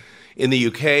accountancy in the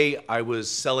UK. I was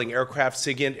selling aircraft,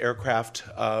 SIGINT aircraft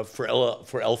for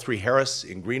L3 Harris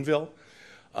in Greenville.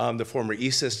 The former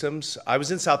E-Systems. I was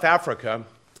in South Africa,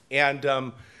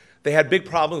 and they had big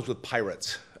problems with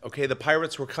pirates. Okay, the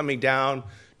pirates were coming down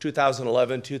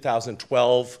 2011,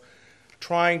 2012,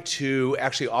 trying to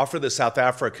actually offer the South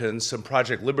Africans some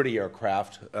Project Liberty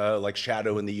aircraft, like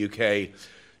Shadow in the UK,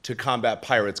 to combat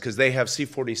pirates, because they have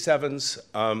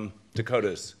C-47s,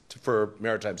 Dakotas, for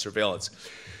maritime surveillance.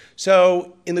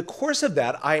 So in the course of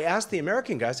that, I asked the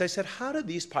American guys, I said, how do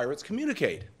these pirates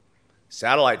communicate?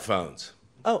 Satellite phones.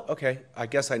 Oh, okay, I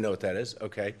guess I know what that is,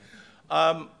 okay.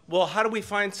 Well, how do we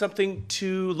find something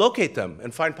to locate them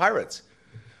and find pirates?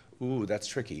 Ooh, that's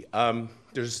tricky.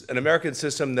 There's an American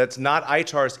system that's not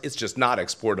ITARS, it's just not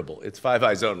exportable. It's Five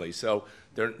Eyes only, so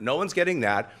no one's getting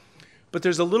that. But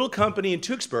there's a little company in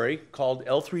Tewkesbury called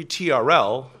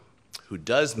L3TRL who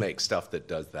does make stuff that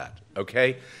does that,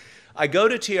 okay? I go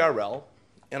to TRL,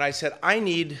 and I said, I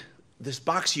need this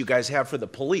box you guys have for the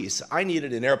police. I need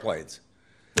it in airplanes.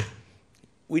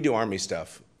 We do Army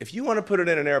stuff. If you want to put it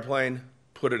in an airplane,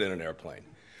 put it in an airplane.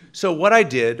 So what I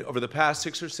did over the past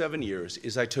 6 or 7 years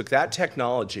is I took that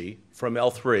technology from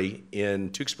L3 in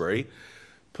Tewkesbury,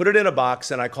 put it in a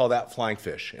box, and I call that flying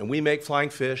fish. And we make flying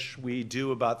fish. We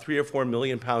do about 3 or 4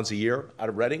 million pounds a year out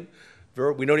of Reading.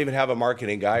 We don't even have a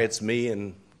marketing guy. It's me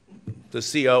and the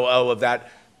COO of that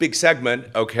big segment,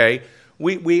 okay?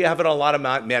 We have it on a lot of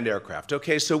manned aircraft.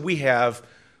 Okay, so we have,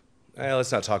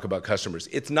 let's not talk about customers.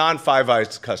 It's non-Five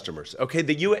Eyes customers. Okay,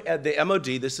 the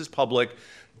MOD, this is public,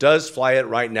 does fly it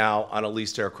right now on a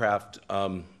leased aircraft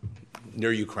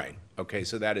near Ukraine. Okay,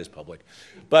 so that is public.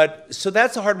 But, so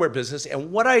that's the hardware business,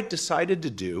 and what I decided to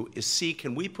do is see,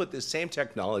 can we put this same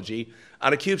technology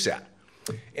on a CubeSat?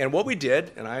 And what we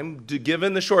did, and I'm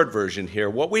given the short version here,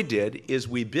 what we did is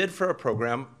we bid for a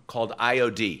program called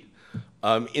IOD,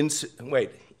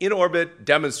 In-Orbit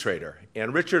Demonstrator.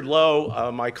 And Richard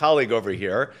Lowe, my colleague over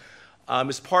here,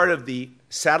 is part of the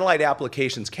Satellite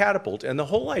Applications Catapult, and the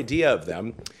whole idea of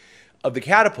the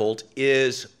catapult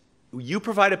is you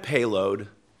provide a payload,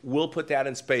 we'll put that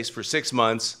in space for 6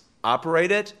 months,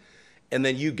 operate it, and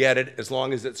then you get it as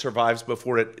long as it survives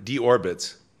before it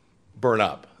deorbits, burn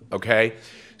up, okay?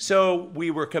 So we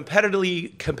were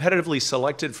competitively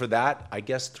selected for that. I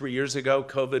guess 3 years ago,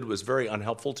 COVID was very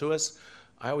unhelpful to us.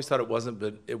 I always thought it wasn't,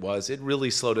 but it was. It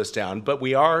really slowed us down. But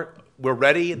we're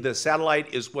ready. The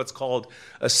satellite is what's called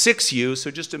a 6U,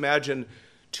 so just imagine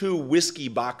 2 whiskey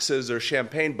boxes or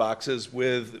champagne boxes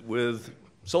with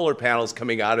solar panels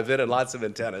coming out of it and lots of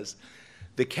antennas.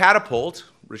 The catapult,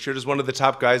 Richard is one of the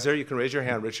top guys there. You can raise your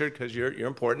hand, Richard, because you're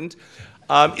important,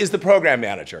 is the program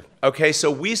manager. Okay,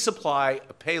 so we supply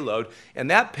a payload,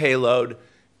 and that payload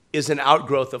is an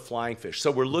outgrowth of flying fish. So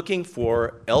we're looking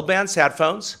for L-band sat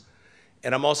phones,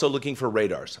 and I'm also looking for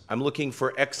radars. I'm looking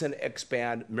for X and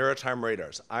X-band maritime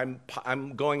radars. I'm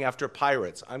going after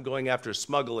pirates. I'm going after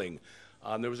smuggling.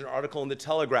 There was an article in the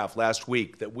Telegraph last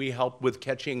week that we helped with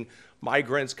catching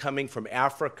migrants coming from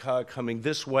Africa, coming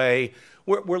this way.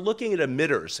 We're looking at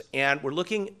emitters, and we're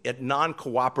looking at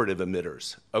non-cooperative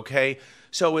emitters, okay?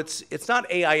 So it's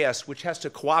not AIS, which has to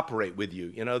cooperate with you,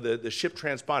 you know, the ship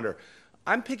transponder.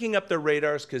 I'm picking up their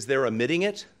radars because they're emitting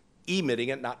it,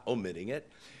 not omitting it.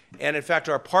 And in fact,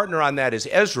 our partner on that is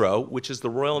ESRO, which is the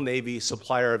Royal Navy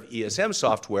supplier of ESM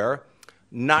software,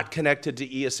 not connected to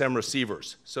ESM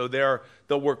receivers. So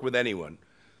they'll work with anyone.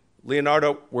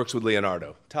 Leonardo works with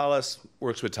Leonardo. Thales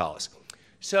works with Thales.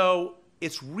 So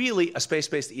it's really a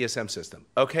space-based ESM system,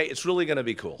 okay? It's really gonna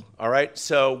be cool, all right?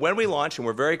 So when we launch, and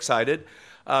we're very excited,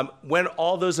 when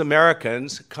all those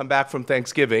Americans come back from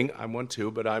Thanksgiving, I'm one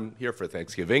too, but I'm here for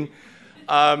Thanksgiving,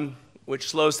 which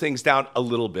slows things down a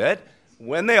little bit.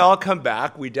 When they all come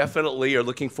back, we definitely are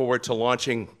looking forward to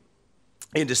launching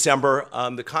in December.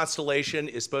 The constellation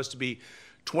is supposed to be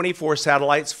 24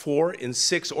 satellites, 4 in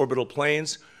 6 orbital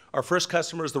planes. Our first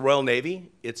customer is the Royal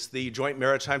Navy. It's the Joint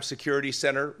Maritime Security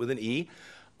Center with an E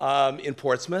in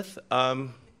Portsmouth.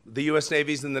 The U.S.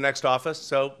 Navy's in the next office,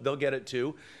 so they'll get it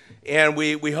too. And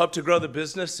we hope to grow the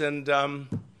business and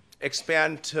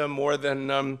expand to more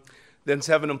than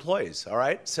 7 employees, all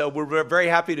right? So we're very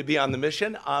happy to be on the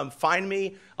mission. Find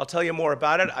me, I'll tell you more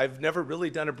about it. I've never really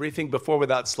done a briefing before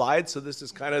without slides, so this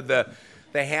is kind of the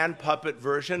hand puppet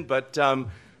version, but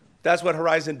that's what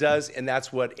Horizon does, and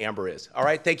that's what Amber is. All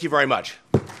right, thank you very much.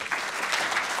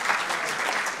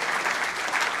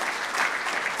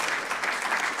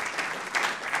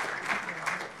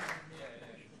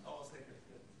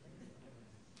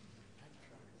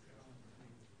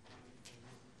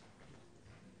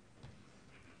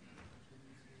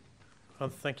 Well,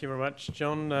 thank you very much,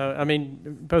 John. I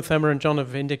mean, both Emma and John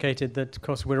have indicated that, of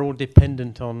course, we're all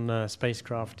dependent on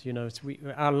spacecraft. You know,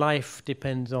 our life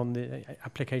depends on the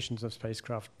applications of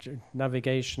spacecraft: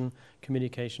 navigation,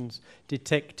 communications,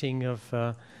 detecting of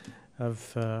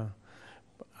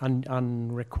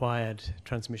unrequired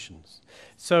transmissions.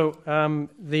 So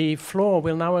the floor,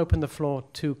 we'll now open the floor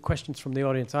to questions from the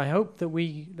audience. I hope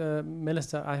that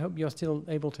Melissa, I hope you're still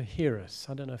able to hear us.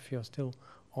 I don't know if you're still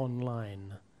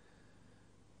online.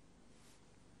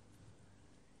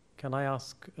 Can I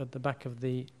ask at the back of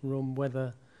the room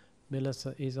whether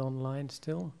Melissa is online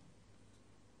still?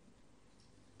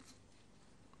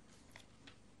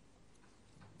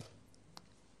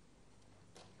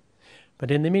 But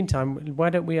in the meantime,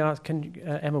 why don't we ask,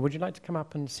 Emma, would you like to come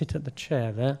up and sit at the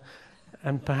chair there?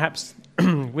 And perhaps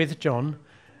with John.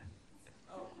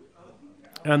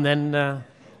 And then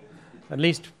at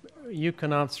least you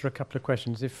can answer a couple of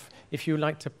questions. If you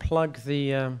like to plug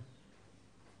the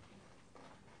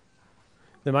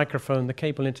microphone, the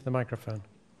cable into the microphone.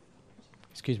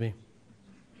 Excuse me.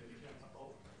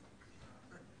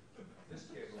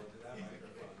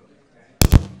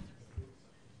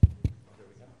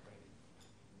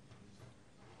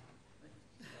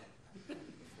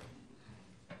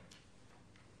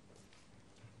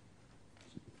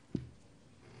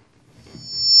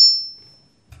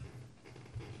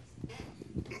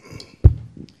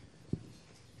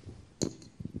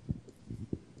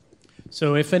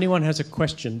 So if anyone has a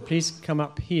question, please come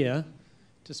up here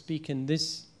to speak in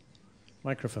this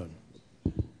microphone.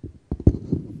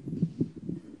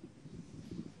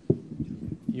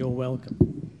 You're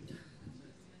welcome.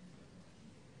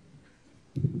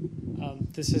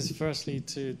 This is firstly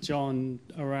to John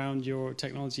around your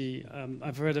technology.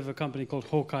 I've heard of a company called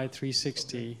Hawkeye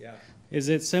 360. Yeah. Is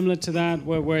it similar to that?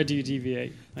 Where do you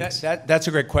deviate? That's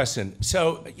a great question.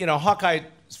 So, you know, Hawkeye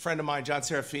is a friend of mine. John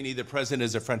Serafini, the president,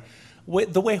 is a friend.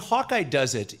 The way Hawkeye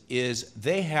does it is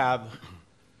they have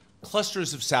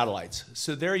clusters of satellites.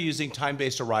 So they're using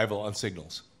time-based arrival on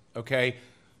signals, okay?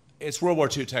 It's World War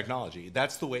II technology.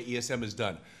 That's the way ESM is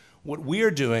done. What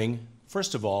we're doing,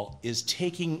 first of all, is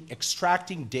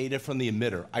extracting data from the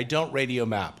emitter. I don't radio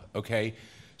map, okay?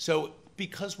 So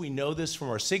because we know this from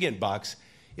our SIGINT box,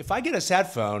 if I get a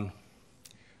sat phone,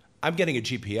 I'm getting a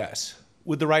GPS.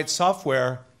 With the right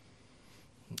software,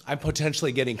 I'm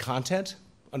potentially getting content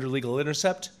under legal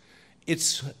intercept.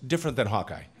 It's different than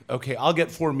Hawkeye. Okay, I'll get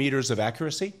 4 meters of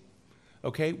accuracy.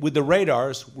 Okay, with the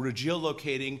radars, we're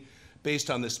geolocating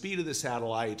based on the speed of the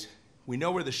satellite. We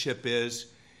know where the ship is,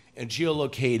 and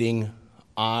geolocating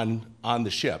on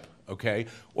the ship, okay,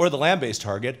 or the land-based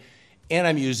target, and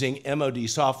I'm using MOD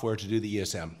software to do the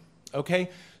ESM. Okay,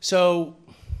 so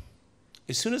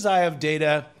as soon as I have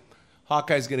data,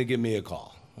 Hawkeye's going to give me a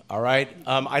call. All right,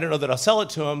 I don't know that I'll sell it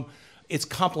to him. It's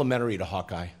complementary to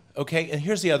Hawkeye, okay? And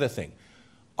here's the other thing.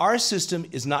 Our system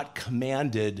is not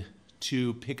commanded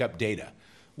to pick up data.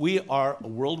 We are a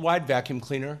worldwide vacuum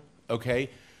cleaner, okay?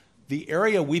 the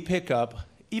area we pick up,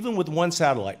 even with one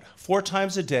satellite, 4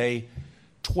 times a day,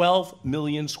 12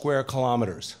 million square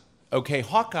kilometers. Okay,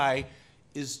 Hawkeye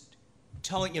is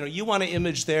telling, you want to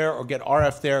image there or get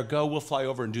RF there, go, we'll fly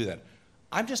over and do that.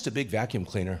 I'm just a big vacuum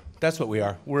cleaner. That's what we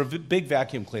are. We're a big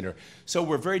vacuum cleaner. So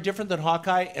we're very different than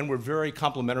Hawkeye, and we're very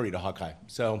complementary to Hawkeye.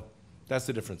 So that's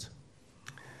the difference.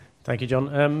 Thank you,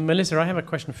 John. Melissa, I have a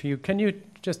question for you. Can you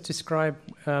just describe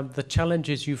the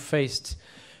challenges you faced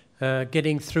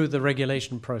getting through the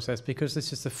regulation process? Because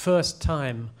this is the first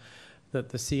time that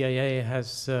the CAA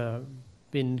has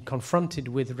been confronted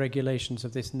with regulations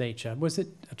of this nature. Was it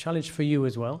a challenge for you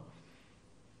as well?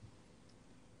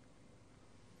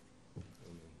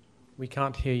 We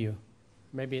can't hear you.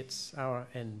 Maybe it's our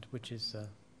end, which is...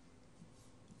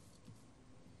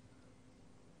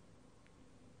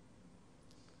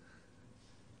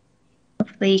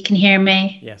 Hopefully you can hear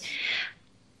me. Yes.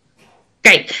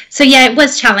 Great. So yeah, it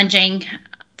was challenging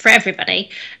for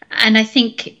everybody. And I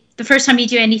think the first time you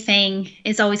do anything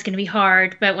is always going to be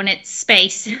hard. But when it's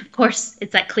space, of course,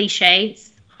 it's that cliche.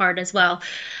 It's hard as well.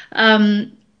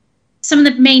 Some of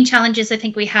the main challenges I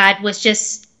think we had was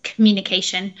just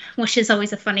communication, which is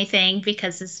always a funny thing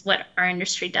because it's what our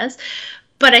industry does.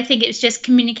 But I think it was just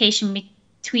communication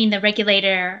between the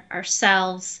regulator,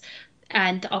 ourselves,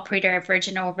 and the operator of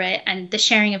Virgin Orbit, and the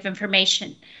sharing of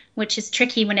information, which is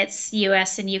tricky when it's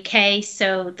US and UK.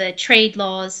 So the trade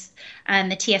laws and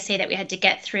the TSA that we had to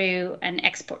get through and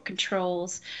export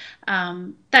controls,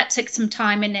 that took some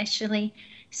time initially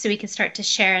so we could start to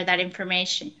share that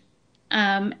information.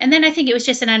 And then I think it was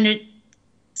just an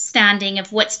understanding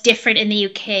of what's different in the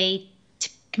UK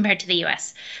compared to the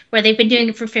US, where they've been doing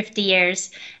it for 50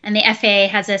 years and the FAA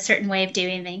has a certain way of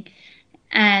doing things.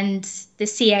 And the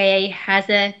CAA has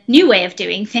a new way of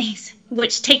doing things,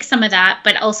 which takes some of that,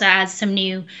 but also adds some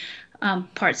new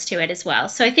parts to it as well.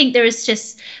 So I think there is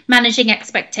just managing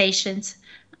expectations.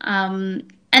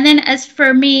 And then as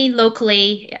for me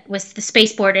locally, with the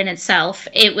Spaceport in itself,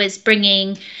 it was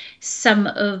bringing some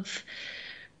of,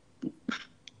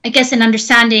 I guess, an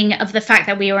understanding of the fact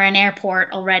that we were an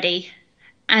airport already,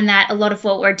 and that a lot of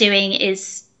what we're doing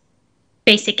is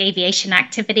basic aviation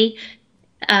activity.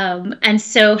 And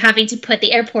so having to put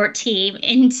the airport team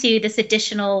into this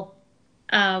additional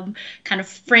kind of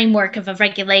framework of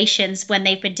regulations when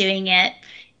they've been doing it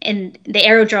in the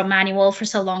aerodrome manual for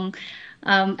so long,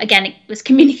 again, it was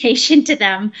communication to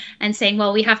them and saying,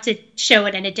 well, we have to show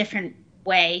it in a different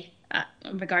way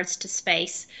in regards to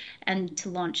space and to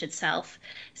launch itself.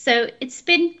 So it's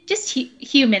been just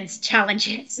humans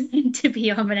challenges, to be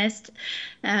honest.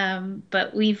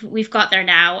 But we've got there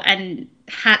now, and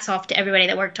hats off to everybody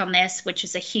that worked on this, which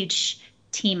is a huge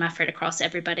team effort across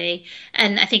everybody.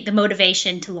 And I think the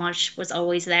motivation to launch was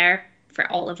always there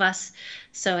for all of us.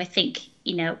 So I think,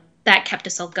 that kept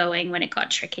us all going when it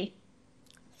got tricky.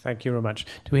 Thank you very much.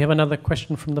 Do we have another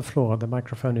question from the floor? The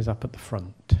microphone is up at the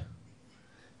front.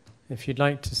 If you'd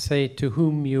like to say to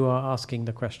whom you are asking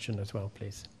the question as well,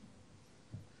 please.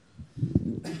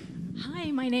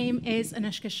 Hi, my name is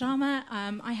Anushka Sharma.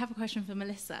 I have a question for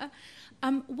Melissa.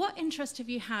 What interest have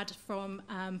you had from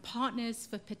partners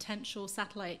for potential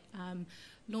satellite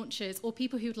launches, or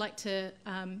people who would like to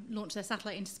launch their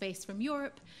satellite into space from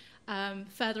Europe,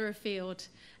 further afield,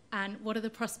 and what are the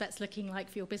prospects looking like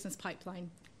for your business pipeline?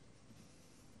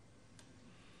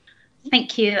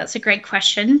 Thank you. That's a great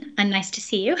question, and nice to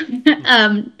see you.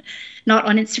 Not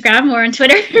on Instagram or on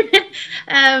Twitter.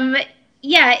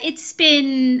 Yeah, it's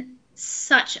been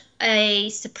such a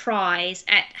surprise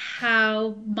at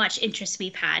how much interest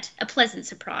we've had, a pleasant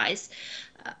surprise.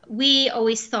 We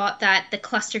always thought that the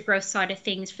cluster growth side of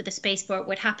things for the Spaceport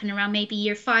would happen around maybe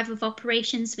year 5 of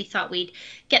operations. We thought we'd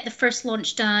get the first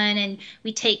launch done and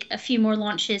we'd take a few more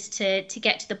launches to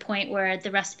get to the point where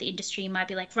the rest of the industry might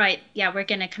be like, right, yeah, we're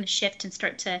going to kind of shift and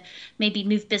start to maybe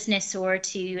move business or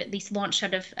to at least launch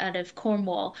out of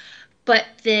Cornwall. But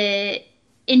the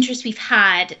interest we've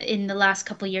had in the last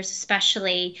couple of years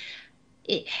especially,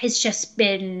 it has just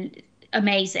been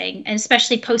amazing, and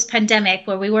especially post-pandemic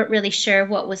where we weren't really sure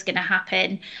what was going to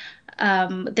happen.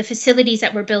 The facilities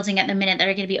that we're building at the minute that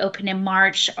are going to be open in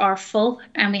March are full,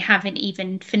 and we haven't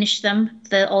even finished them.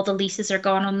 All the leases are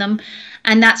gone on them,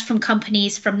 and that's from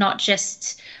companies from not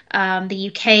just the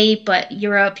UK, but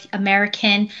Europe,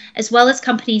 American, as well as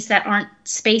companies that aren't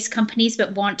space companies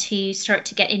but want to start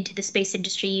to get into the space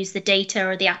industry, use the data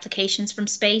or the applications from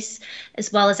space,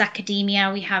 as well as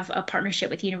academia. We have a partnership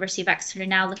with the University of Exeter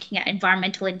now looking at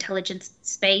environmental intelligence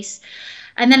space.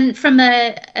 And then from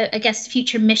I guess,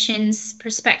 future missions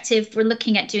perspective, we're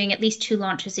looking at doing at least 2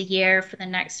 launches a year for the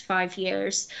next 5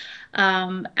 years.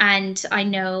 And I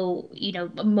know,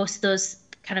 most of those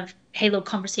kind of payload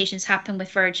conversations happen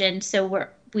with Virgin. So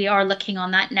we are looking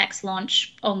on that next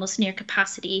launch almost near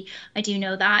capacity. I do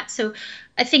know that. So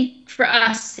I think for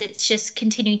us, it's just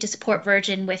continuing to support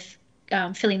Virgin with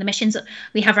filling the missions.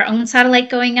 We have our own satellite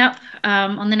going up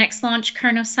on the next launch,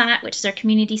 KernoSat, which is our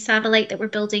community satellite that we're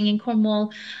building in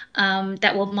Cornwall,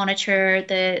 that will monitor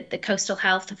the coastal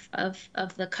health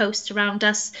of the coast around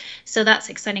us. So that's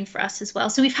exciting for us as well.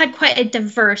 So we've had quite a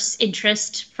diverse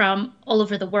interest from all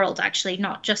over the world, actually,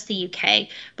 not just the UK,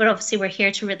 but obviously we're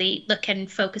here to really look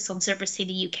and focus on servicing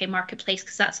the UK marketplace,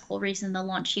 because that's the whole reason the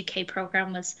Launch UK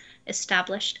program was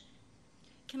established.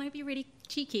 Can I be really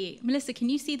cheeky? Melissa, can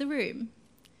you see the room?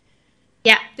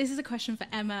 Yeah. This is a question for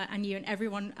Emma and you and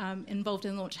everyone involved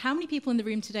in the launch. How many people in the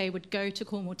room today would go to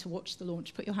Cornwall to watch the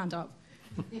launch? Put your hand up.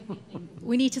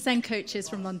 We need to send coaches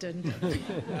from London.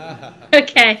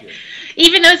 Okay.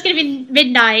 Even though it's going to be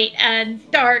midnight and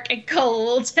dark and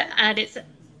cold, and it's,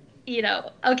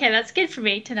 okay, that's good for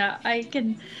me to know. I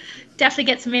can definitely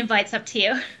get some invites up to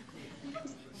you.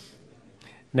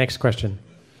 Next question.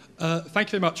 Thank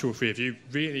you very much, all three of you.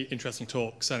 Really interesting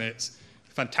talks, and it's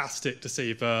fantastic to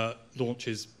see the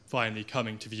launches finally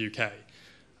coming to the UK.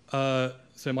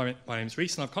 So my name is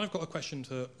Reese, and I've kind of got a question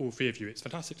to all three of you. It's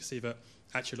fantastic to see that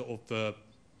actually a lot of the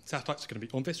satellites are going to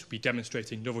be on this, will be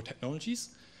demonstrating novel technologies.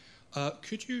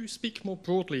 Could you speak more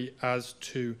broadly as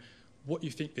to what you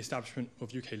think the establishment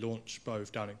of UK launch,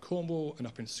 both down in Cornwall and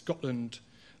up in Scotland,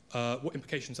 what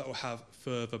implications that will have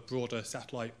for the broader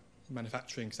satellite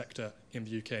manufacturing sector in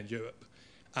the UK and Europe,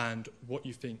 and what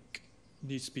you think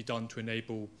needs to be done to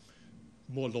enable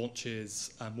more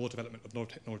launches and more development of novel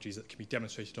technologies that can be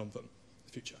demonstrated on them in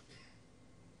the future?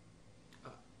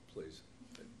 Please.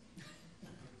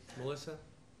 Melissa?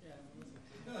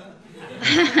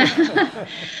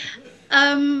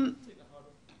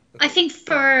 I think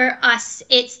for us,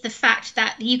 it's the fact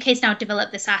that the UK's now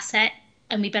developed this asset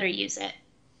and we better use it.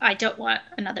 I don't want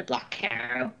another Black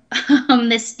Arrow.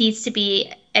 This needs to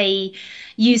be a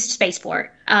used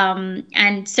spaceport.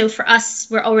 And so for us,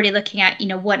 we're already looking at,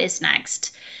 what is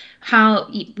next? How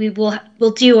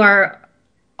we'll do our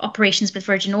operations with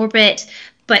Virgin Orbit,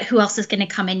 but who else is going to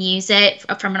come and use it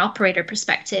from an operator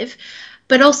perspective?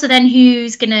 But also then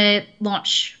who's going to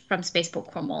launch from Spaceport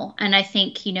Cornwall? And I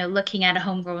think, looking at a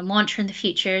homegrown launcher in the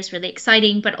future is really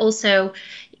exciting, but also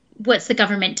what's the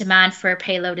government demand for a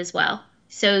payload as well?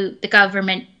 So the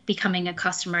government becoming a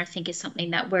customer, I think, is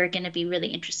something that we're going to be really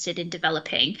interested in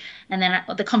developing. And then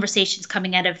the conversations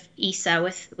coming out of ESA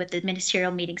with the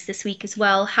ministerial meetings this week as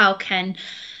well. How can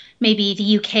maybe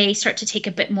the UK start to take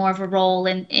a bit more of a role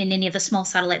in any of the small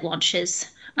satellite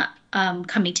launches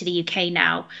coming to the UK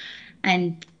now,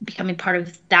 and becoming part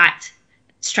of that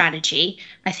strategy,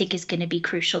 I think is going to be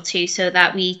crucial too, so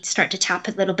that we start to tap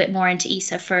a little bit more into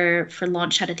ESA for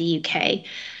launch out of the UK.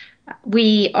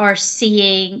 We are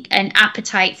seeing an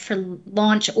appetite for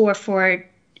launch or for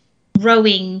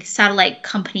growing satellite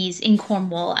companies in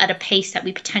Cornwall at a pace that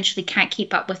we potentially can't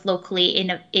keep up with locally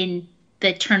in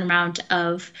the turnaround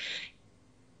of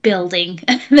building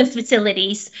the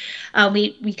facilities.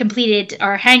 We completed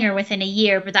our hangar within a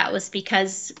year, but that was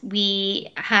because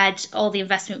we had all the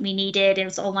investment we needed. It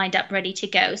was all lined up, ready to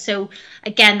go. So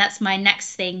again, that's my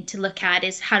next thing to look at,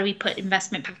 is how do we put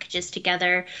investment packages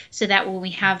together so that when we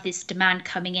have this demand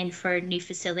coming in for new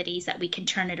facilities, that we can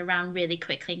turn it around really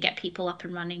quickly and get people up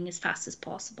and running as fast as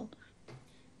possible.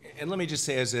 And let me just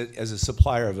say, as a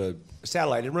supplier of a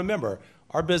satellite, and remember,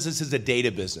 our business is a data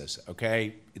business,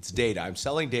 okay? It's data. I'm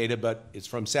selling data, but it's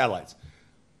from satellites.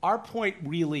 Our point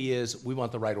really is we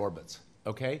want the right orbits,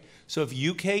 okay? So if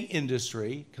UK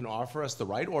industry can offer us the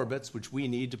right orbits, which we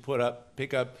need to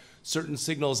pick up certain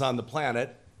signals on the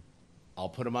planet, I'll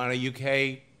put them on a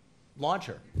UK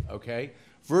launcher, okay?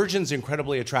 Virgin's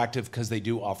incredibly attractive because they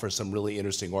do offer some really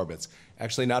interesting orbits.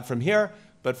 Actually, not from here,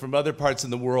 but from other parts in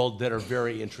the world that are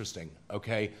very interesting,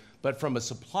 okay? But from a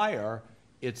supplier,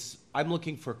 I'm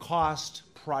looking for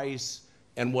cost, price,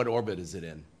 and what orbit is it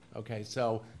in, okay?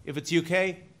 So if it's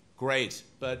UK, great,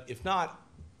 but if not,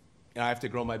 I have to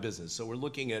grow my business. So we're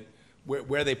looking at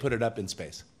where they put it up in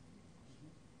space.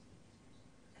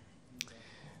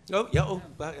 Oh, yeah,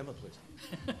 Emma, please.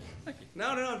 Thank you. No,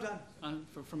 I'm done.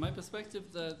 From my perspective,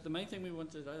 the main thing we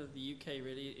wanted out of the UK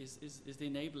really is the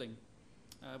enabling.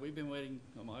 I've been waiting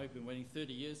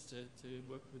 30 years to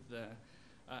work with a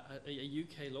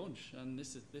UK launch, and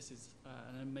this is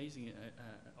an amazing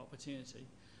opportunity.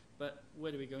 But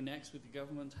where do we go next with the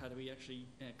government? How do we actually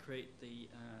create the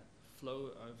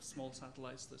flow of small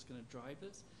satellites that's going to drive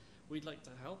this? We'd like to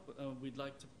help. We'd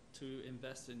like to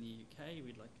invest in the UK.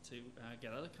 We'd like to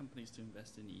get other companies to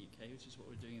invest in the UK, which is what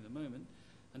we're doing at the moment.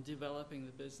 and developing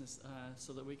the business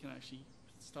so that we can actually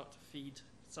start to feed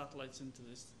satellites into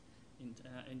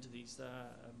these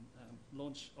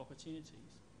launch opportunities.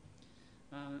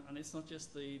 And it's not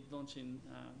just the launch in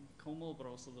Cornwall, but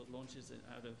also the launches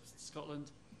out of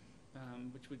Scotland,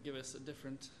 which would give us a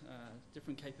different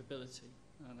capability.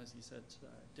 And as you said,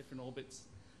 different orbits,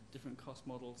 different cost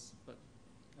models, but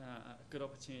good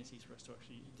opportunities for us to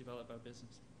actually develop our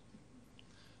business.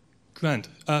 Grand.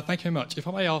 Thank you very much. If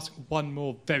I may ask one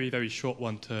more very, very short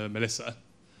one to Melissa.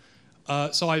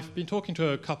 So I've been talking to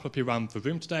a couple of people around the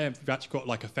room today, and we've actually got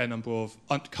like a fair number of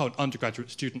current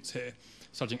undergraduate students here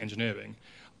studying engineering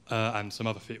and some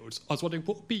other fields. I was wondering,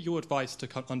 what would be your advice to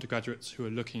current undergraduates who are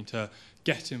looking to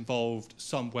get involved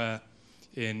somewhere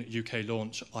in UK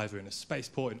launch, either in a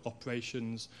spaceport, in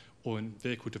operations, or in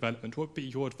vehicle development? What would be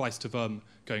your advice to them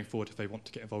going forward if they want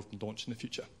to get involved in launch in the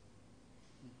future?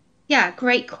 Yeah,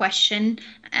 great question,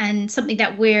 and something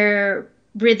that we're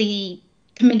really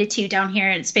committed to down here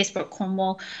at Spaceport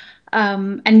Cornwall,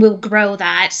 and we'll grow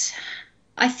that.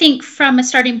 I think from a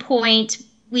starting point,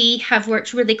 we have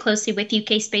worked really closely with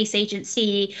UK Space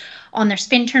Agency on their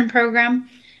spin turn program,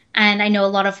 and I know a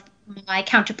lot of my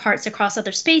counterparts across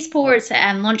other spaceports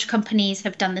and launch companies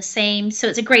have done the same. So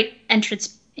it's a great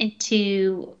entrance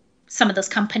into some of those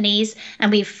companies,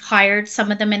 and we've hired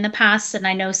some of them in the past, and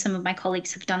I know some of my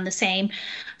colleagues have done the same.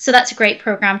 So that's a great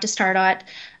program to start out.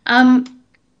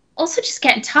 Also, just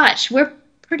get in touch. We're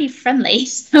pretty friendly,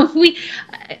 so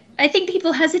I think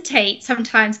people hesitate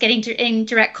sometimes getting in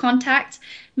direct contact.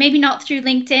 Maybe not through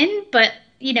LinkedIn, but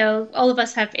you know, all of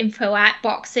us have info at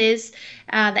boxes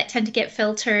that tend to get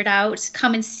filtered out.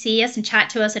 Come and see us and chat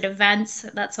to us at events.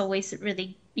 That's always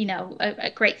really, you know, a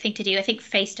great thing to do. I think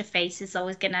face-to-face is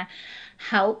always going to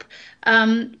help.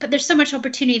 But there's so much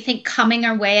opportunity, I think, coming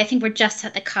our way. I think we're just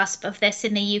at the cusp of this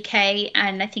in the UK,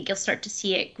 and I think you'll start to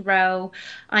see it grow.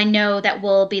 I know that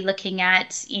we'll be looking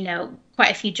at, you know, quite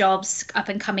a few jobs up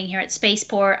and coming here at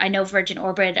Spaceport. I know Virgin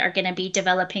Orbit are going to be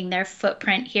developing their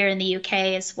footprint here in the UK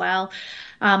as well.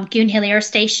 Goon Hill Air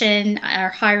Station are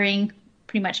hiring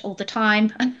pretty much all the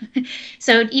time.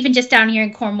 So even just down here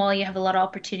in Cornwall, you have a lot of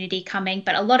opportunity coming,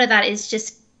 but a lot of that is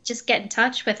just get in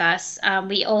touch with us.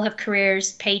 We all have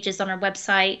careers pages on our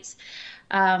websites.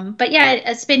 But yeah,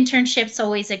 a spin internship's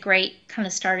always a great kind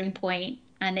of starting point,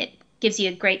 and it gives you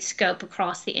a great scope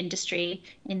across the industry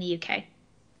in the UK.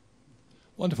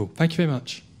 Wonderful. Thank you very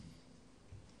much.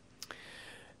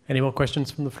 Any more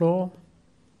questions from the floor?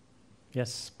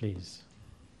 Yes, please.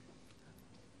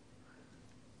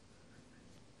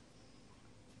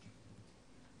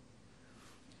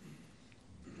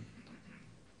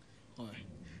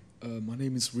 My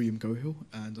name is Riam Gohill,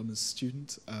 and I'm a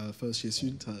student, first-year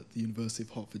student at the University of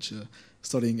Hertfordshire,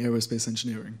 studying aerospace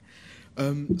engineering.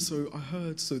 So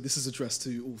this is addressed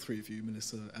to all three of you,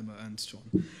 Melissa, Emma, and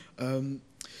John.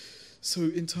 So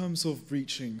in terms of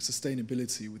reaching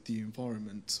sustainability with the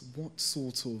environment, what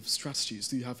sort of strategies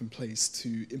do you have in place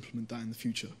to implement that in the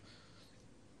future?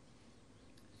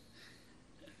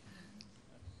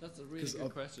 That's a really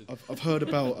good question. I've heard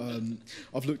about,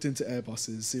 I've looked into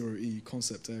Airbus's Zero-E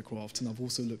concept aircraft, and I've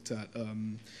also looked at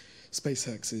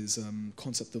SpaceX's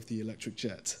concept of the electric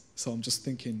jet. So I'm just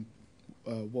thinking,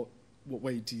 what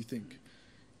way do you think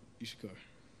you should go?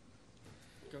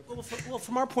 Well,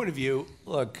 from our point of view,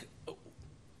 look,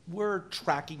 we're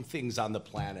tracking things on the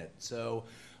planet. So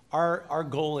our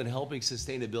goal in helping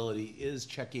sustainability is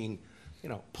checking, you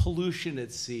know, pollution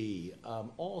at sea,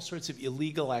 all sorts of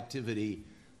illegal activity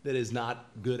that is not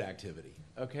good activity,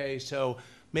 okay? So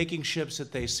making ships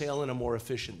that they sail in a more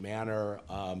efficient manner.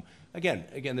 Again,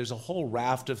 there's a whole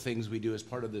raft of things we do as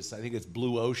part of this. I think it's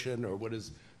Blue Ocean, or what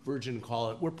does Virgin call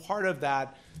it? We're part of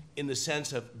that in the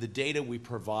sense of the data we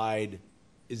provide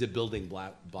is a building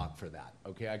block for that,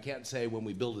 okay? I can't say when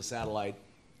we build a satellite,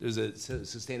 there's a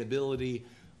sustainability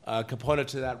component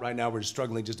to that. Right now, we're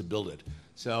struggling just to build it.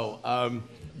 So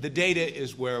the data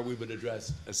is where we would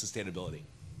address sustainability.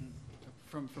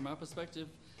 From our perspective,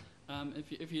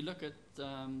 if you look at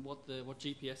what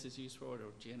GPS is used for,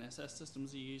 or GNSS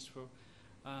systems are used for,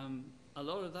 a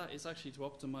lot of that is actually to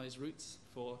optimize routes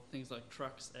for things like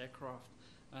trucks, aircraft,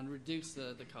 and reduce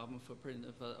the carbon footprint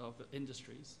of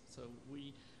industries. So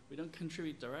we don't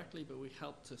contribute directly, but we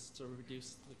help to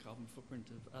reduce the carbon footprint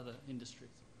of other industries.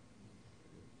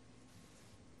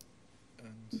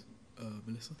 And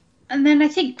Melissa? And then I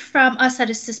think from us at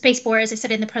the Spaceport, as I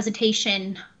said in the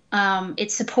presentation,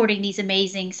 it's supporting these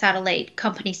amazing satellite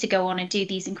companies to go on and do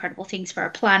these incredible things for our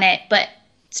planet. But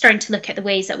starting to look at the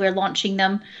ways that we're launching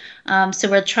them. So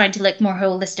we're trying to look more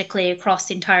holistically across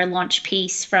the entire launch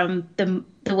piece, from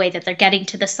the way that they're getting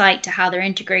to the site to how they're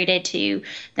integrated to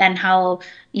then how,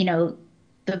 you know,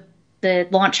 the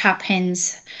launch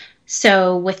happens.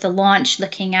 So with the launch,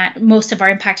 looking at most of our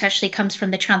impact actually comes from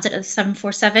the transit of the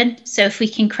 747. So if we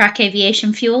can crack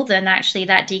aviation fuel, then actually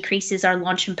that decreases our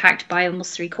launch impact by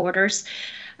almost 3/4.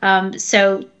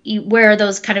 So where are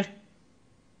those kind of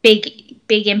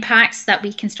big impacts that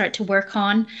we can start to work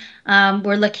on?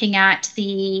 We're looking at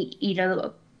the, you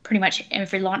know, pretty much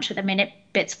every launch at the minute,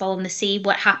 bits fall in the sea.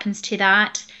 What happens to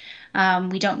that?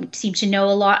 We don't seem to know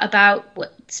a lot about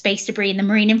what space debris in the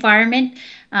marine environment.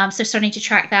 So starting to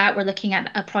track that. We're looking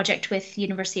at a project with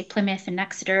University of Plymouth and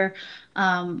Exeter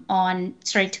on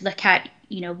starting to look at,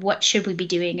 you know, what should we be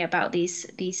doing about these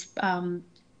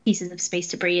pieces of space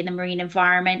debris in the marine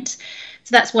environment.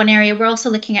 So that's one area. We're also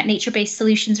looking at nature-based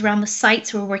solutions around the site.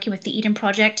 So we're working with the Eden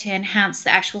Project to enhance the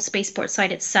actual spaceport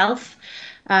site itself,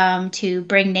 to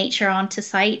bring nature onto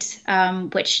site,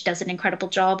 which does an incredible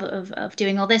job of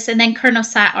doing all this. And then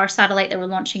KernoSat, our satellite that we're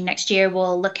launching next year,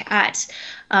 will look at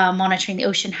monitoring the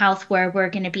ocean health, where we're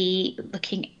going to be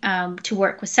looking to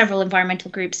work with several environmental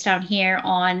groups down here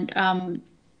on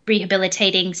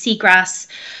rehabilitating seagrass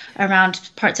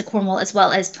around parts of Cornwall, as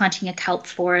well as planting a kelp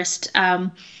forest.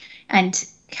 And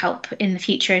kelp in the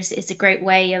future is a great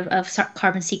way of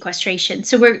carbon sequestration.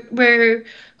 So we're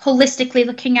holistically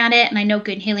looking at it, and I know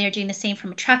Good and Haley are doing the same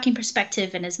from a tracking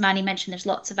perspective. And as Manny mentioned, there's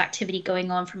lots of activity going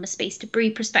on from a space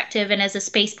debris perspective. And as a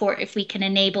spaceport, if we can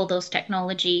enable those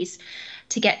technologies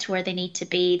to get to where they need to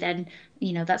be, then,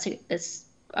 you know, that's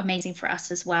amazing for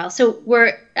us as well. So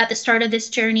we're at the start of this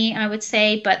journey, I would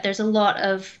say, but there's a lot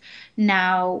of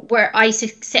now where I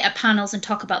sit at panels and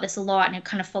talk about this a lot, and it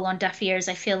kind of fall on deaf ears.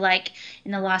 I feel like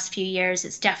in the last few years,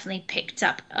 it's definitely picked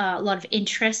up a lot of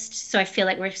interest. So I feel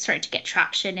like we're starting to get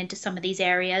traction into some of these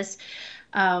areas.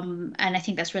 And I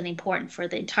think that's really important for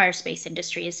the entire space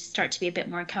industry, is to start to be a bit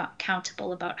more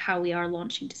accountable about how we are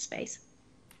launching to space.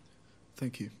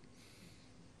 Thank you.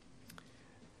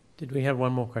 Did we have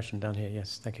one more question down here?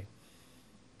 Yes, thank you.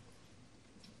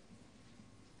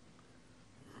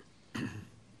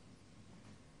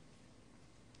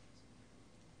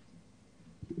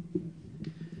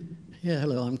 Yeah,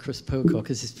 hello, I'm Chris Pocock.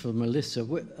 This is for Melissa.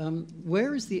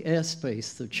 Where is the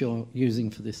airspace that you're using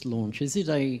for this launch? Is it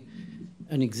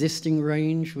an existing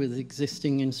range with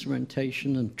existing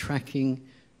instrumentation and tracking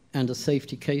and a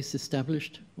safety case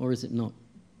established, or is it not?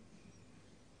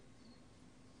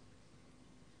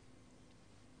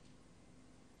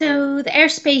 So the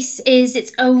airspace is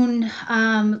its own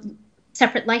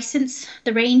separate license,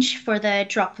 the range for the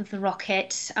drop of the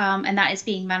rocket, and that is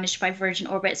being managed by Virgin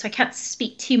Orbit. So I can't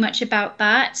speak too much about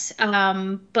that,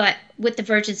 but with the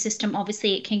Virgin system,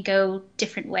 obviously it can go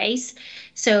different ways.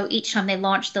 So each time they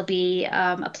launch, they'll be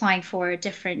applying for a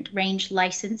different range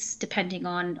license depending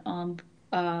on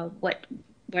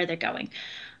where they're going.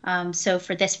 So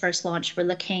for this first launch, we're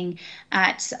looking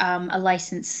at a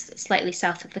license slightly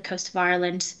south of the coast of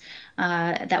Ireland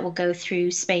that will go through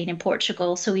Spain and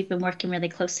Portugal. So we've been working really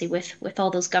closely with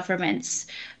all those governments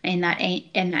in that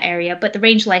area. But the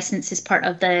range license is part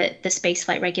of the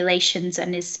spaceflight regulations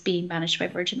and is being managed by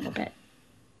Virgin Orbit.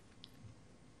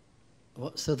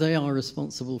 So they are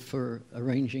responsible for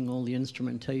arranging all the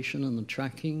instrumentation and the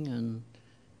tracking and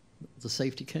the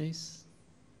safety case?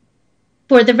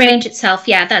 For the range itself,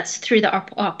 yeah, that's through the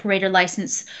operator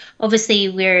license. Obviously,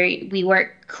 we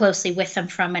work closely with them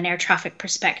from an air traffic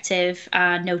perspective.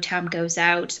 NOTAM goes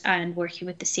out and working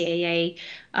with the CAA,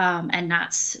 and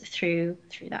that's through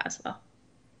that as well.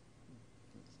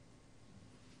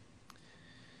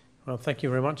 Well, thank you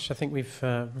very much. I think we've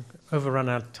overrun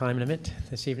our time limit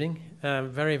this evening.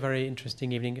 Very, very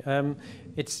interesting evening.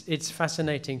 It's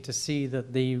fascinating to see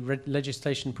that the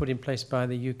legislation put in place by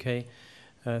the UK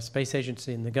Space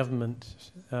Agency and the government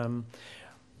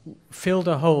filled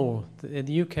a hole.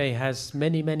 The UK has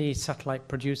many, many satellite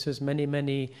producers,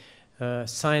 many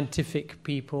scientific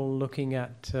people looking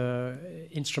at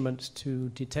instruments to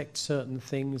detect certain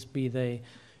things, be they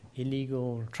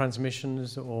illegal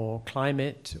transmissions or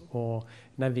climate or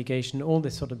navigation, all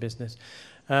this sort of business.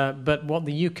 But what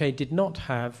the UK did not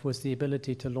have was the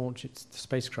ability to launch its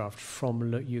spacecraft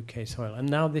from UK soil. And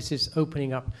now this is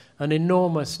opening up an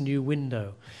enormous new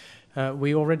window.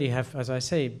 We already have, as I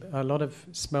say, a lot of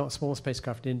small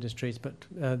spacecraft industries, but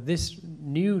this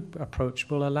new approach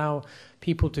will allow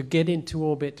people to get into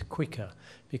orbit quicker,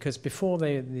 because before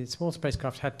the small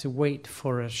spacecraft had to wait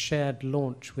for a shared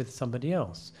launch with somebody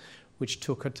else, which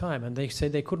took a time, and they say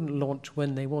they couldn't launch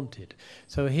when they wanted.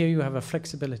 So here you have a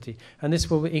flexibility, and this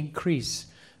will increase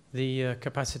the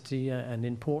capacity and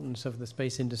importance of the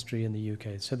space industry in the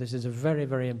UK. So this is a very,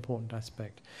 very important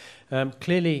aspect.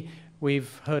 Clearly,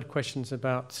 we've heard questions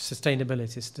about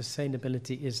sustainability.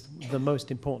 Sustainability is the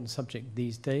most important subject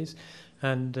these days,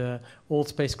 and all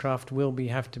spacecraft will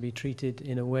have to be treated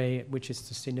in a way which is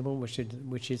sustainable,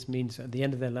 which means at the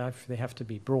end of their life they have to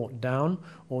be brought down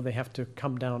or they have to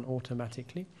come down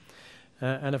automatically.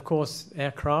 And of course,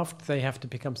 aircraft, they have to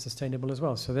become sustainable as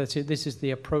well. So this is the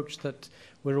approach that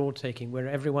we're all taking, where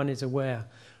everyone is aware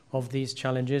of these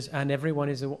challenges and everyone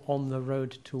is on the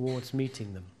road towards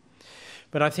meeting them.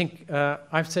 But I think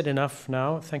I've said enough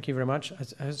now. Thank you very much.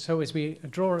 So as we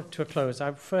draw to a close,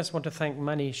 I first want to thank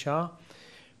Mani Shah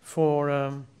for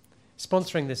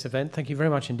sponsoring this event. Thank you very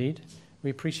much indeed.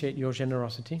 We appreciate your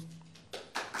generosity.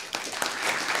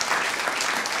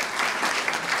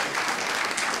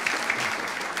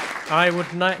 I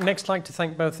would next like to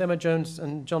thank both Emma Jones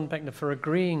and John Beckner for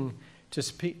agreeing to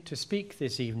speak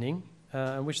this evening.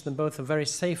 I wish them both a very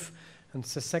safe and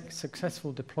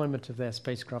successful deployment of their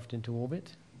spacecraft into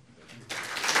orbit.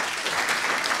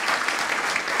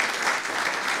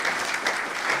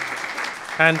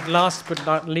 And last but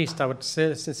not least, I would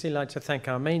sincerely like to thank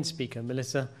our main speaker,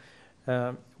 Melissa.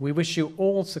 We wish you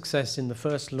all success in the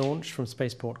first launch from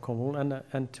Spaceport Cornwall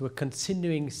and to a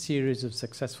continuing series of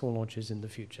successful launches in the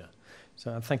future.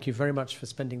 So thank you very much for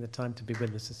spending the time to be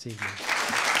with us this evening.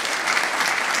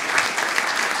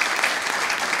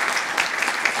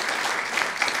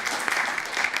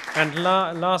 And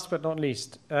last but not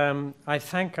least, I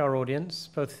thank our audience,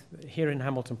 both here in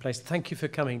Hamilton Place. Thank you for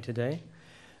coming today.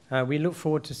 We look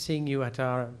forward to seeing you at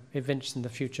our events in the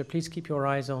future. Please keep your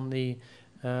eyes on the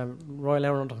Royal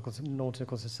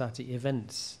Aeronautical Society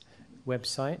events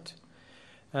website.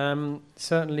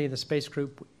 Certainly the Space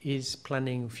Group is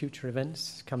planning future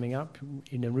events coming up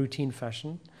in a routine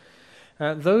fashion.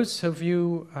 Those of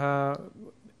you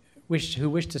who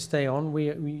wish to stay on,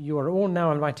 you are all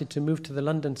now invited to move to the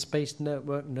London Space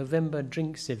Network November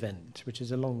Drinks event, which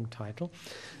is a long title.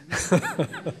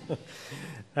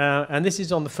 And this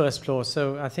is on the first floor,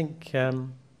 so I think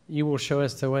you will show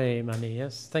us the way, Mani,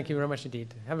 yes? Thank you very much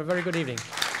indeed. Have a very good evening.